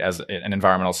plant-based meat as an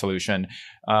environmental solution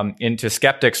into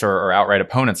skeptics or outright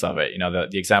opponents of it.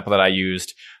 The example that I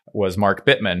used was Mark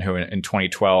Bittman, who in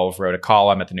 2012 wrote a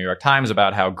column at the New York Times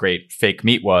about how great fake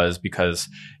meat was because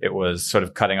it was sort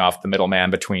of cutting off the middleman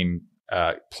between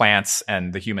plants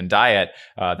and the human diet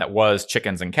that was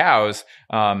chickens and cows,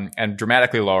 and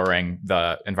dramatically lowering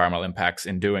the environmental impacts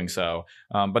in doing so.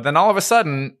 But then all of a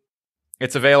sudden,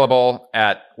 it's available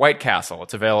at White Castle.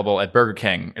 It's available at Burger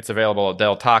King. It's available at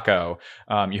Del Taco.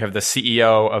 You have the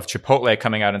CEO of Chipotle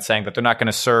coming out and saying that they're not going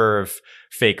to serve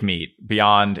fake meat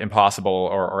beyond Impossible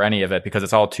or any of it because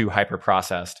it's all too hyper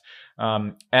processed.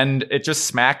 And it just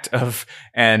smacked of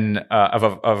a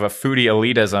foodie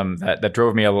elitism that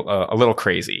drove me a little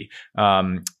crazy.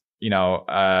 When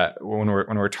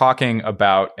we're talking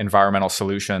about environmental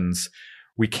solutions,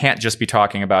 we can't just be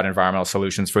talking about environmental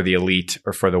solutions for the elite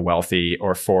or for the wealthy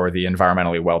or for the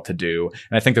environmentally well-to-do.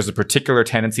 And I think there's a particular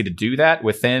tendency to do that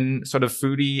within sort of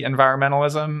foodie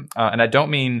environmentalism. And I don't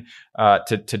mean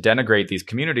to denigrate these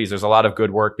communities. There's a lot of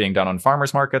good work being done on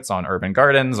farmers markets, on urban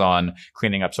gardens, on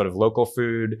cleaning up sort of local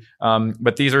food.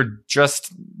 But these are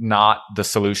just not the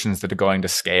solutions that are going to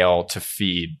scale to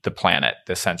feed the planet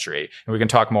this century. And we can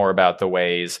talk more about the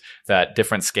ways that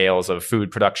different scales of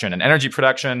food production and energy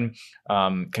production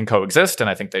can coexist, and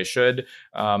I think they should.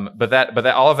 But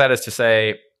all of that is to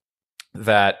say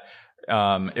that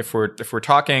if we're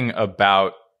talking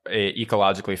about a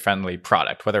ecologically friendly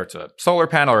product, whether it's a solar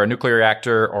panel or a nuclear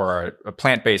reactor or a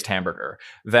plant-based hamburger,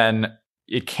 then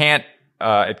it can't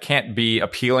be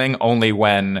appealing only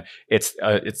when it's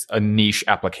a niche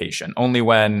application, only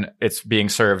when it's being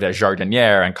served as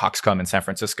Jardiniere and Coxcomb in San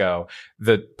Francisco.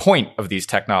 The point of these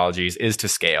technologies is to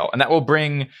scale, and that will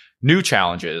bring new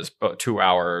challenges to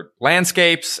our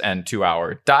landscapes and to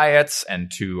our diets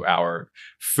and to our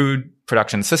food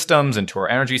production systems and to our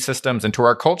energy systems and to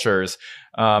our cultures.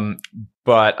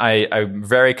 But I'm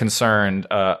very concerned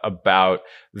about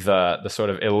the sort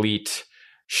of elite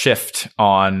shift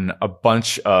on a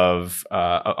bunch of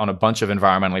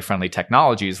environmentally friendly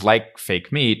technologies like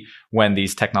fake meat when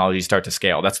these technologies start to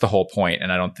scale. That's the whole point,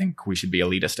 and I don't think we should be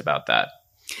elitist about that.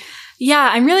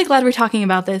 Yeah, I'm really glad we're talking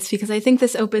about this because I think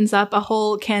this opens up a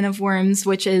whole can of worms,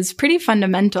 which is pretty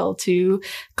fundamental to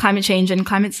climate change and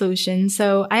climate solutions.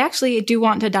 So I actually do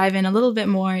want to dive in a little bit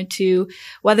more to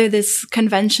whether this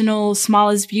conventional, small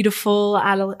is beautiful,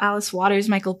 Alice Waters,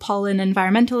 Michael Pollan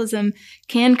environmentalism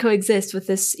can coexist with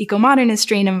this eco-modernist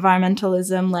strain of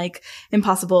environmentalism like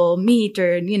Impossible Meat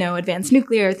or, advanced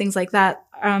nuclear or things like that.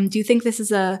 Do you think this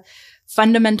is a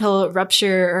fundamental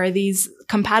rupture, or are these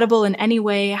compatible in any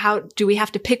way? How do we have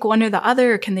to pick one or the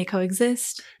other, or can they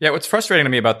coexist? Yeah, what's frustrating to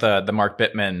me about the Mark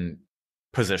Bittman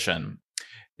position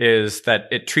is that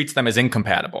it treats them as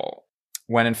incompatible,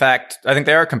 when in fact, I think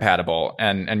they are compatible.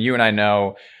 And you and I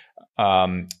know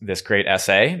this great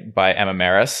essay by Emma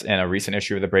Maris in a recent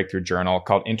issue of the Breakthrough Journal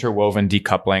called Interwoven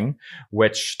Decoupling,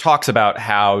 which talks about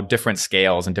how different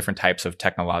scales and different types of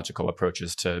technological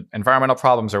approaches to environmental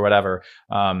problems or whatever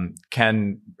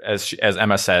can, as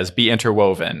Emma says, be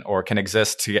interwoven or can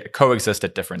coexist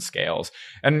at different scales.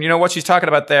 And what she's talking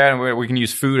about there, and we can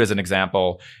use food as an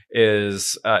example,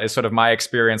 is sort of my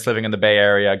experience living in the Bay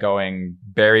Area, going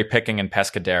berry picking in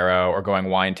Pescadero or going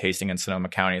wine tasting in Sonoma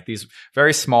County at these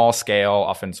very small scale,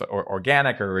 often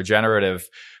organic or regenerative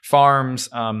farms.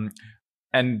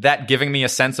 And that giving me a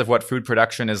sense of what food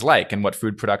production is like and what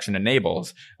food production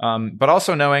enables. But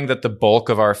also knowing that the bulk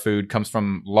of our food comes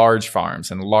from large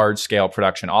farms and large scale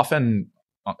production, often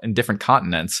in different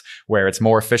continents where it's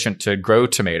more efficient to grow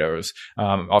tomatoes,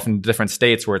 often different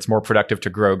states where it's more productive to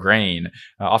grow grain,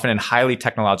 often in highly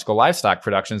technological livestock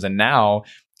productions, and now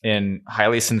in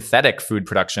highly synthetic food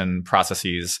production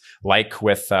processes like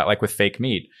with fake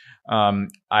meat.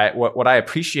 What I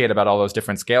appreciate about all those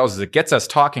different scales is it gets us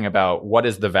talking about what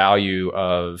is the value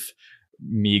of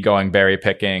me going berry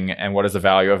picking and what is the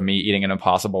value of me eating an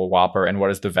Impossible Whopper and what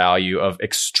is the value of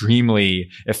extremely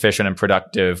efficient and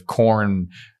productive corn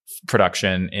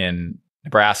production in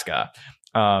Nebraska.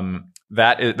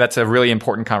 That's a really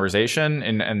important conversation,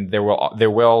 and there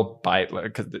will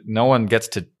because no one gets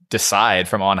to decide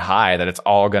from on high that it's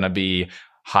all going to be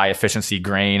high efficiency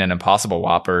grain and Impossible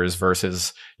Whoppers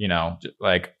versus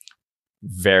like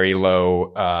very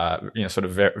low sort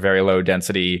of very low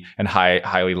density and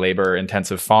highly labor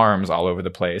intensive farms all over the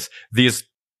place. These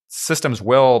systems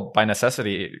will by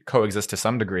necessity coexist to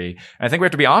some degree, and I think we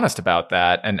have to be honest about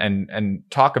that and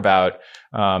talk about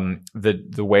the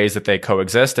ways that they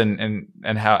coexist and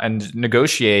how and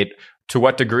negotiate to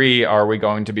what degree are we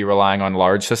going to be relying on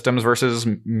large systems versus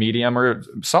medium or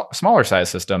smaller size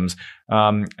systems.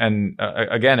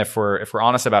 Again, if we're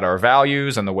honest about our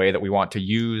values and the way that we want to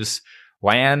use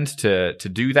land to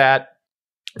do that,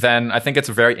 then I think it's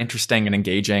a very interesting and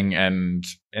engaging and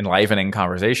enlivening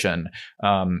conversation.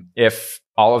 If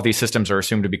all of these systems are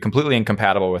assumed to be completely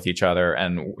incompatible with each other,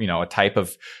 and a type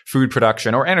of food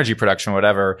production or energy production,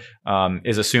 whatever,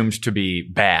 is assumed to be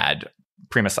bad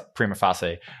prima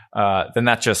facie, then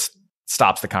that just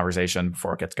stops the conversation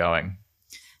before it gets going.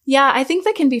 Yeah, I think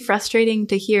that can be frustrating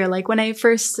to hear. Like when I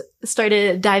first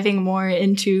started diving more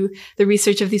into the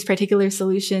research of these particular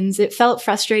solutions, it felt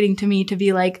frustrating to me to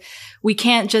be like, we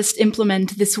can't just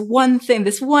implement this one thing,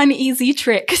 this one easy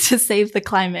trick to save the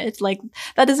climate. Like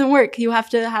that doesn't work. You have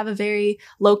to have a very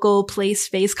local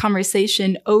place-based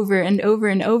conversation over and over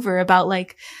and over about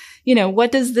like,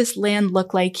 what does this land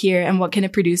look like here and what can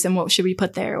it produce and what should we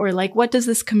put there? Or like, what does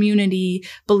this community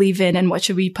believe in and what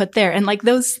should we put there? And like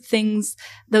those things,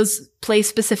 those place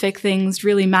specific things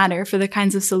really matter for the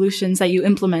kinds of solutions that you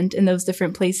implement in those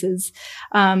different places.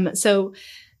 So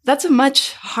that's a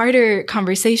much harder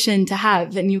conversation to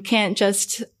have, and you can't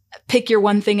just pick your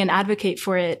one thing and advocate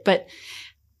for it. But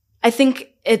I think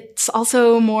it's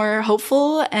also more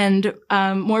hopeful and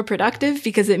more productive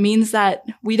because it means that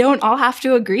we don't all have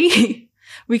to agree.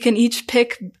 We can each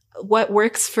pick what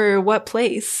works for what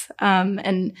place,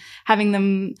 and having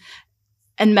them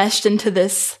enmeshed into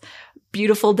this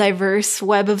beautiful, diverse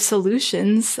web of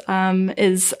solutions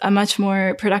is a much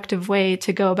more productive way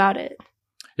to go about it.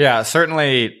 Yeah,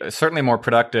 certainly more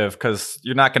productive because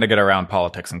you're not going to get around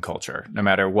politics and culture, no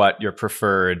matter what your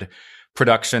preferred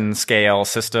production scale,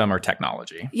 system, or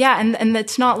technology. Yeah, and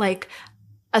that's not like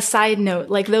a side note.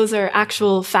 Like those are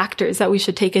actual factors that we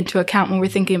should take into account when we're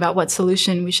thinking about what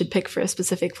solution we should pick for a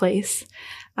specific place.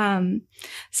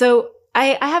 So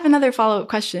I have another follow-up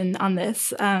question on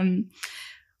this,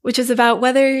 which is about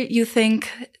whether you think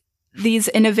these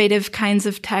innovative kinds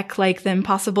of tech like the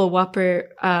Impossible Whopper,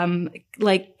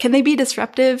 can they be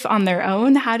disruptive on their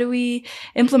own? How do we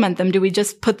implement them? Do we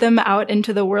just put them out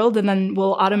into the world and then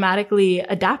we'll automatically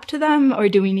adapt to them? Or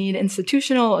do we need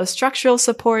institutional or structural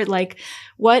support? Like,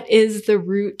 what is the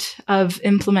root of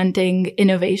implementing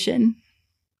innovation?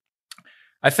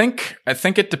 I think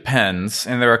it depends.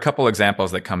 And there are a couple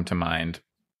examples that come to mind.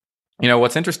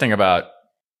 What's interesting about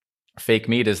fake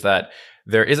meat is that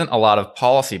there isn't a lot of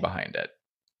policy behind it,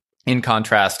 in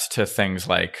contrast to things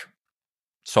like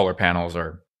solar panels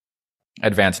or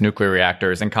advanced nuclear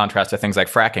reactors, in contrast to things like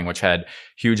fracking, which had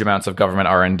huge amounts of government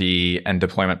R&D and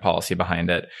deployment policy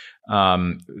behind it.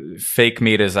 Fake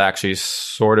meat is actually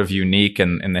sort of unique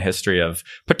in the history of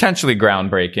potentially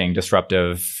groundbreaking,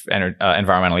 disruptive,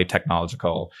 environmentally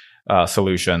technological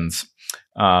solutions,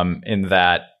 in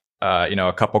that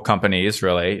a couple companies,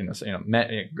 really,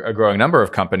 a growing number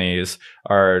of companies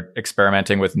are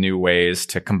experimenting with new ways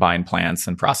to combine plants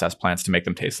and process plants to make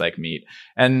them taste like meat.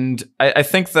 And I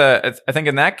think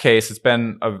in that case, it's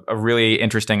been a really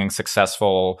interesting and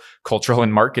successful cultural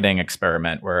and marketing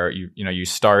experiment where you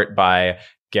start by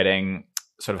getting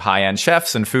sort of high-end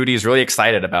chefs and foodies really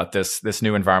excited about this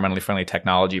new environmentally friendly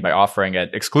technology by offering it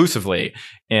exclusively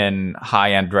in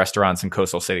high-end restaurants in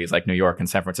coastal cities like New York and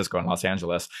San Francisco and Los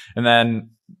Angeles. And then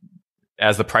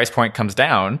as the price point comes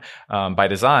down by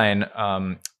design,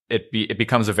 it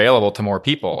becomes available to more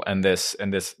people, and this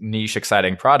niche,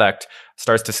 exciting product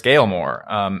starts to scale more.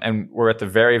 And we're at the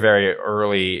very, very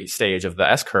early stage of the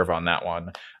S-curve on that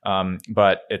one.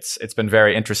 But it's been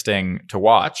very interesting to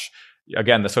watch.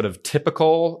 Again, the sort of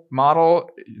typical model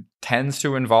tends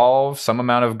to involve some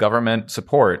amount of government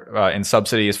support in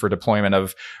subsidies for deployment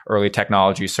of early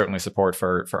technology, certainly support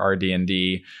for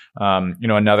RD&D.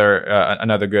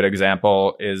 Another good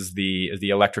example is the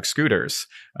electric scooters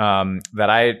that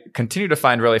I continue to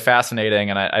find really fascinating,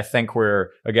 and I think we're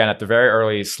again at the very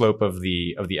early slope of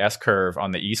the S-curve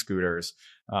on the e-scooters,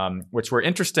 which were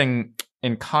interesting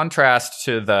in contrast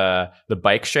to the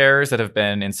bike shares that have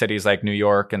been in cities like New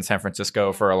York and San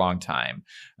Francisco for a long time.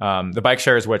 The bike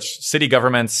shares, which city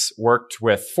governments worked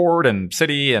with Ford and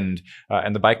Citi and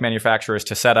the bike manufacturers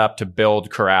to set up to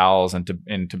build corrals and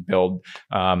to build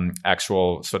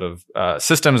actual sort of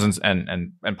systems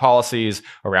and policies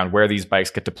around where these bikes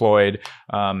get deployed.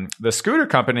 The scooter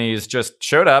companies just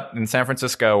showed up in San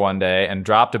Francisco one day and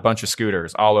dropped a bunch of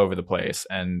scooters all over the place,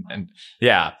 and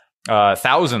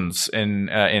thousands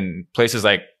in places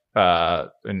like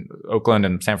in Oakland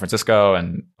and San Francisco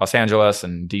and Los Angeles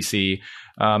and DC,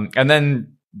 and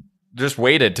then just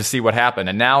waited to see what happened.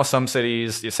 And now some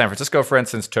cities, San Francisco, for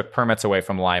instance, took permits away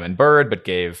from Lime and Bird, but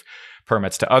gave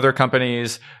permits to other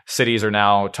companies. Cities are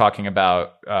now talking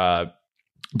about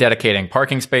dedicating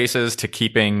parking spaces to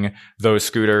keeping those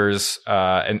scooters,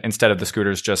 instead of the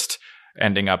scooters just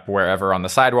ending up wherever on the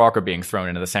sidewalk or being thrown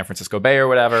into the San Francisco Bay or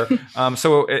whatever.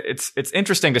 So it's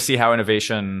interesting to see how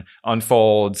innovation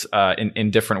unfolds in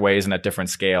different ways and at different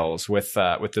scales. With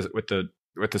the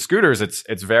scooters,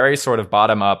 it's very sort of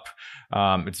bottom up.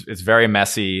 It's very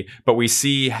messy, but we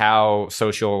see how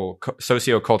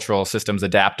socio-cultural systems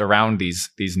adapt around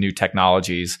these new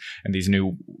technologies and these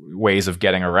new ways of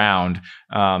getting around.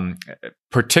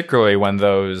 Particularly when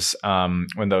those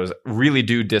really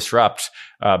do disrupt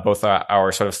both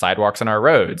our sort of sidewalks and our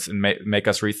roads and make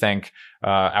us rethink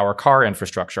our car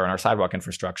infrastructure and our sidewalk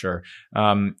infrastructure.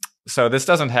 So this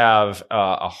doesn't have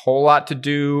a whole lot to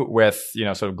do with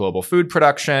sort of global food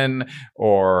production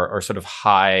or sort of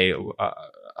high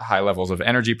levels of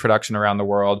energy production around the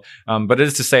world, but it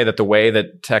is to say that the way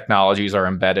that technologies are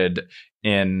embedded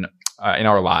in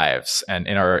our lives and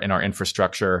in our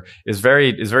infrastructure is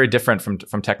very different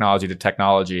from technology to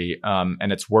technology,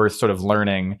 and it's worth sort of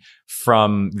learning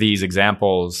from these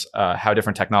examples how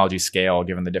different technologies scale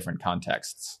given the different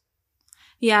contexts.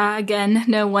 Yeah, again,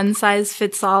 no one size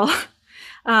fits all.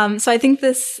 So I think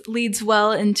this leads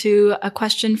well into a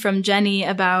question from Jenny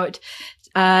about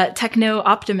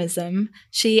techno-optimism.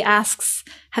 She asks,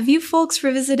 have you folks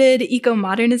revisited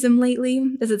eco-modernism lately?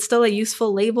 Is it still a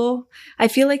useful label? I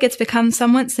feel like it's become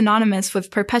somewhat synonymous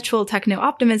with perpetual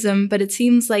techno-optimism, but it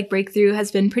seems like Breakthrough has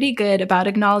been pretty good about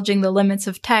acknowledging the limits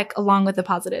of tech along with the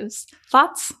positives.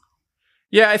 Thoughts?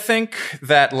 Yeah, I think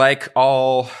that like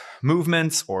all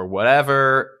movements or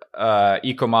whatever,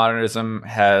 eco-modernism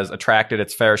has attracted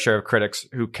its fair share of critics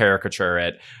who caricature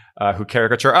it. Who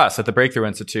caricature us at the Breakthrough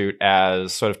Institute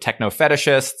as sort of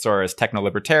techno-fetishists or as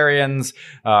techno-libertarians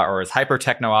or as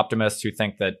hyper-techno-optimists who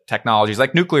think that technologies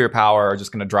like nuclear power are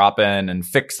just going to drop in and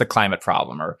fix the climate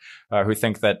problem, or who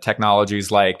think that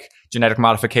technologies like genetic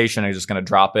modification are just going to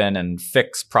drop in and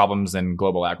fix problems in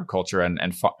global agriculture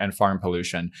and farm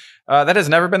pollution. That has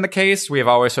never been the case. We have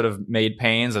always sort of made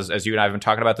pains, as you and I have been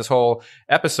talking about this whole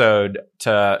episode,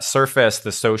 to surface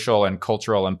the social and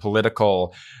cultural and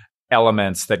political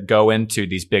elements that go into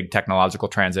these big technological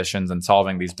transitions and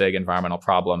solving these big environmental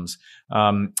problems.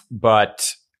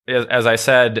 But as I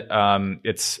said,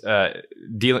 it's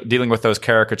dealing with those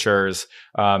caricatures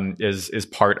is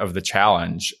part of the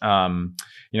challenge.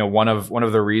 One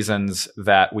of the reasons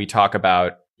that we talk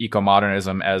about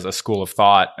eco-modernism as a school of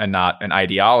thought and not an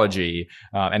ideology,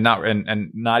 and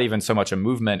not even so much a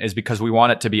movement, is because we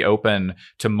want it to be open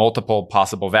to multiple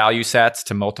possible value sets,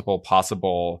 to multiple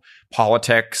possible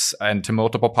politics, and to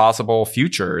multiple possible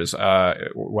futures,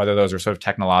 whether those are sort of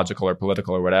technological or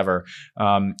political or whatever.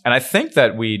 And I think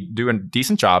that we do a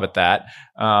decent job at that.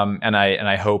 And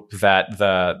I hope that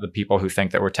the people who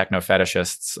think that we're techno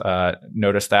fetishists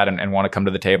notice that and want to come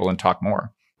to the table and talk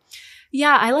more.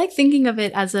 Yeah, I like thinking of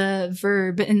it as a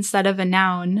verb instead of a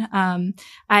noun.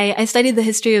 I studied the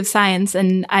history of science,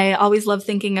 and I always love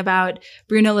thinking about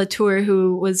Bruno Latour,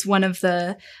 who was one of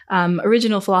the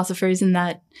original philosophers in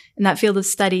that field of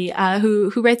study,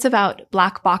 who writes about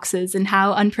black boxes and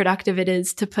how unproductive it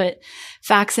is to put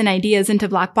facts and ideas into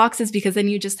black boxes, because then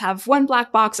you just have one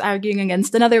black box arguing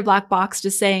against another black box,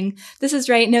 just saying, this is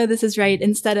right, no, this is right,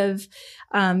 instead of,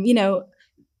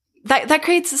 that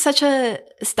creates such a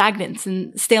stagnance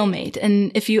and stalemate.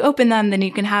 And if you open them, then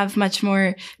you can have much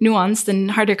more nuanced and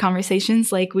harder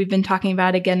conversations, like we've been talking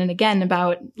about again and again,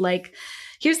 about like,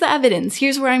 here's the evidence,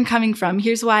 here's where I'm coming from,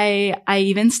 here's why I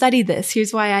even studied this,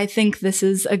 here's why I think this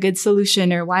is a good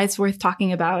solution or why it's worth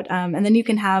talking about. And then you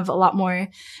can have a lot more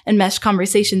enmeshed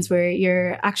conversations where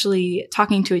you're actually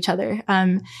talking to each other.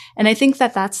 And I think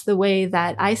that that's the way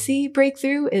that I see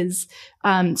Breakthrough, is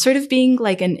sort of being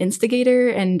like an instigator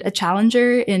and a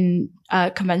challenger in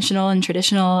conventional and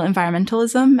traditional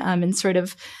environmentalism, and sort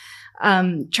of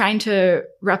trying to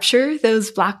rupture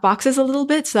those black boxes a little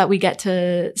bit so that we get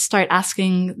to start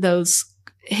asking those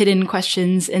hidden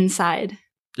questions inside.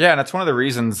 Yeah, and that's one of the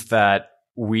reasons that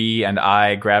we and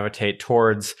I gravitate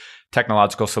towards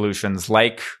technological solutions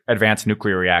like advanced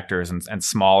nuclear reactors and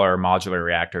smaller modular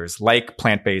reactors, like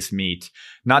plant-based meat,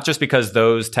 not just because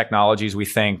those technologies we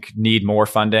think need more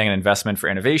funding and investment for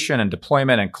innovation and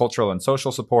deployment and cultural and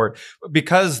social support, but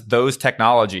because those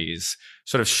technologies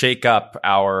sort of shake up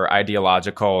our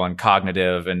ideological and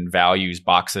cognitive and values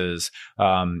boxes,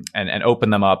 and open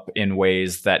them up in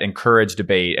ways that encourage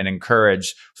debate and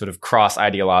encourage sort of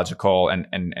cross-ideological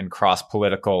and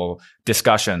cross-political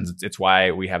discussions. It's why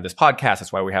we have this podcast.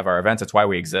 It's why we have our events. It's why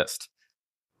we exist.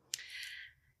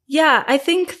 Yeah, I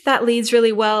think that leads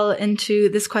really well into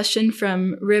this question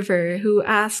from River, who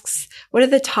asks, what are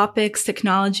the topics,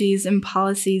 technologies, and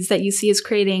policies that you see as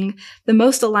creating the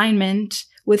most alignment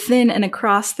within and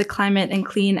across the climate and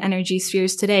clean energy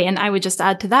spheres today? And I would just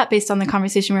add to that, based on the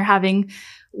conversation we're having,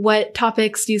 what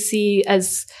topics do you see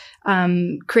as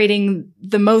creating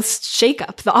the most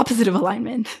shakeup, the opposite of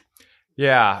alignment?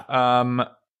 Yeah.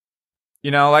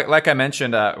 Like I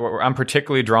mentioned, I'm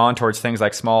particularly drawn towards things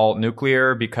like small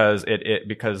nuclear because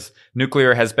because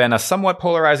nuclear has been a somewhat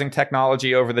polarizing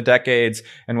technology over the decades.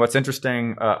 And what's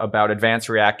interesting about advanced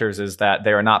reactors is that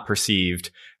they are not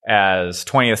perceived as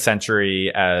 20th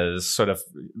century, as sort of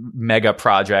mega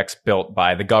projects built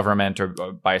by the government or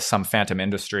by some phantom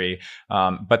industry,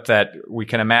 but that we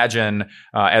can imagine,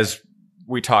 as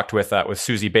we talked with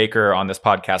Susie Baker on this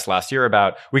podcast last year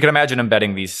about, we can imagine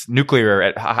embedding these nuclear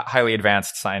at highly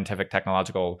advanced scientific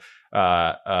technological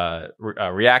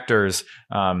reactors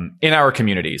in our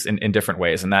communities in different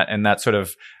ways, and that sort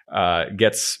of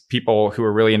gets people who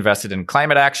are really invested in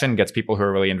climate action, gets people who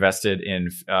are really invested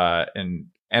in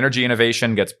energy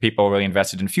innovation, gets people really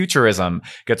invested in futurism,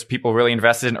 gets people really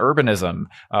invested in urbanism,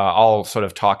 all sort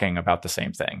of talking about the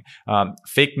same thing.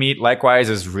 Fake meat, likewise,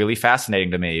 is really fascinating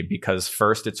to me because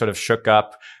first it sort of shook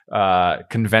up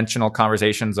conventional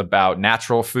conversations about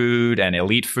natural food and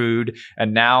elite food.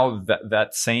 And now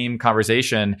that same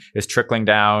conversation is trickling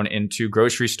down into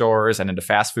grocery stores and into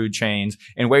fast food chains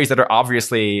in ways that are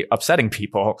obviously upsetting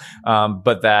people,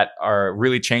 but that are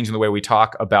really changing the way we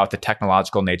talk about the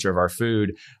technological nature of our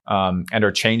food, and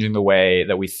are changing the way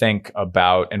that we think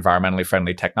about environmentally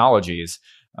friendly technologies.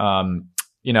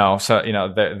 There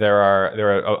are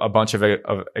a bunch of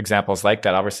examples like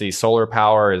that. Obviously, solar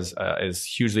power is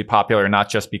hugely popular, not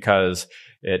just because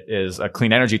it is a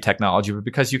clean energy technology, but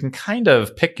because you can kind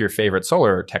of pick your favorite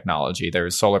solar technology.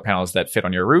 There's solar panels that fit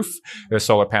on your roof. There's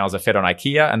solar panels that fit on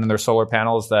IKEA, and then there's solar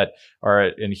panels that are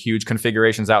in huge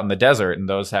configurations out in the desert, and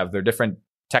those have their different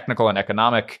technical and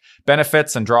economic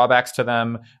benefits and drawbacks to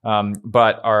them,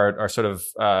 but are sort of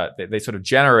they sort of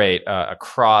generate a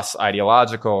cross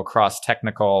ideological, cross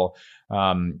technical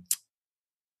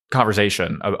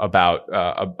conversation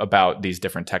about these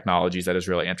different technologies that is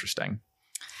really interesting.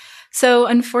 So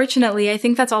unfortunately, I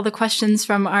think that's all the questions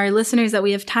from our listeners that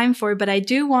we have time for, but I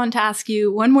do want to ask you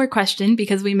one more question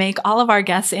because we make all of our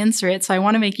guests answer it. So I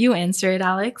want to make you answer it,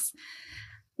 Alex.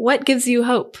 What gives you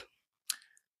hope?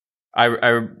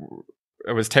 I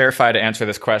was terrified to answer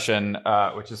this question,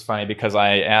 which is funny because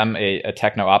I am a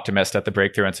techno optimist at the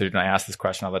Breakthrough Institute, and I ask this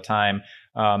question all the time.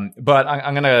 But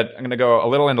I'm gonna go a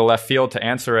little into left field to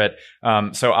answer it.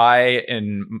 So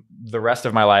in the rest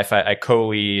of my life, I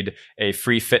co-lead a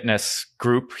free fitness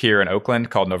group here in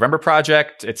Oakland called November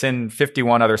Project. It's in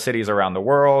 51 other cities around the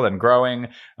world and growing.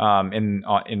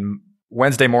 In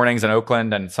Wednesday mornings in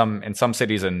Oakland, and in some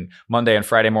cities in Monday and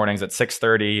Friday mornings at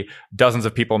 6:30, dozens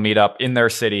of people meet up in their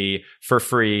city for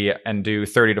free and do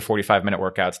 30 to 45-minute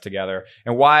workouts together.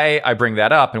 And why I bring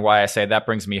that up and why I say that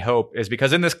brings me hope is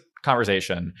because in this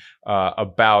conversation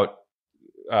about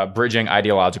bridging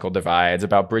ideological divides,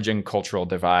 about bridging cultural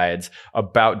divides,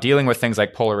 about dealing with things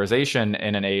like polarization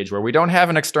in an age where we don't have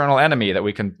an external enemy that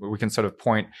we can sort of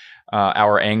point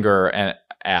our anger and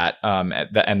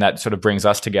that sort of brings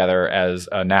us together as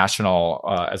a national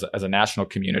as a national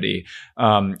community,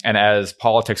 and as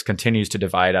politics continues to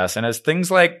divide us, and as things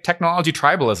like technology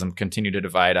tribalism continue to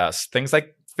divide us, things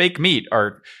like fake meat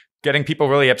are getting people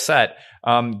really upset.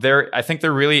 I think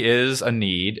there really is a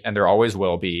need, and there always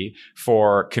will be,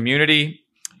 for community,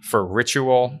 for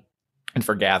ritual, and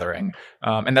for gathering.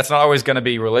 And that's not always going to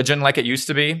be religion like it used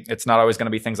to be. It's not always going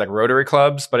to be things like Rotary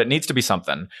clubs, but it needs to be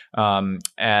something.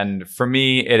 And for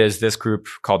me, it is this group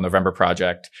called November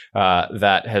Project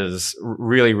that has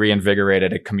really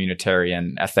reinvigorated a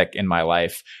communitarian ethic in my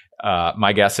life.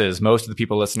 My guess is most of the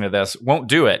people listening to this won't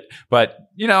do it, but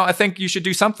I think you should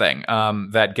do something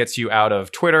that gets you out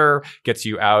of Twitter, gets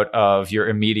you out of your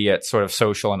immediate sort of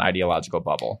social and ideological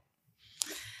bubble.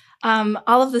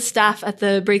 All of the staff at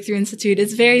the Breakthrough Institute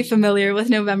is very familiar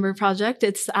with November Project.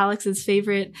 It's Alex's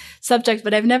favorite subject,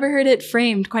 but I've never heard it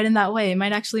framed quite in that way. It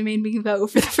might actually make me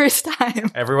vote for the first time.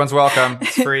 Everyone's welcome.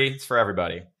 It's free. It's for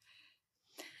everybody.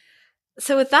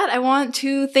 So with that, I want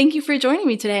to thank you for joining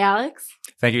me today, Alex.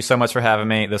 Thank you so much for having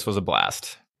me. This was a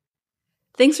blast.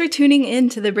 Thanks for tuning in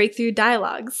to the Breakthrough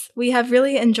Dialogues. We have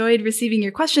really enjoyed receiving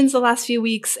your questions the last few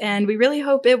weeks, and we really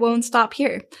hope it won't stop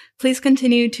here. Please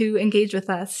continue to engage with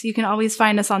us. You can always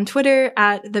find us on Twitter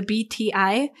at the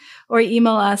BTI or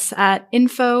email us at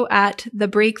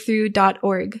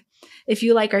info@thebreakthrough.org. If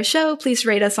you like our show, please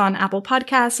rate us on Apple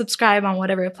Podcasts, subscribe on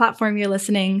whatever platform you're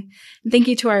listening. And thank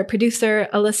you to our producer,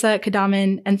 Alyssa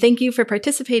Kadaman, and thank you for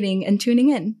participating and tuning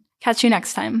in. Catch you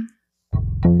next time.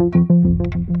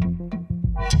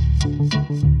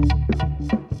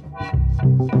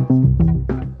 Thank you.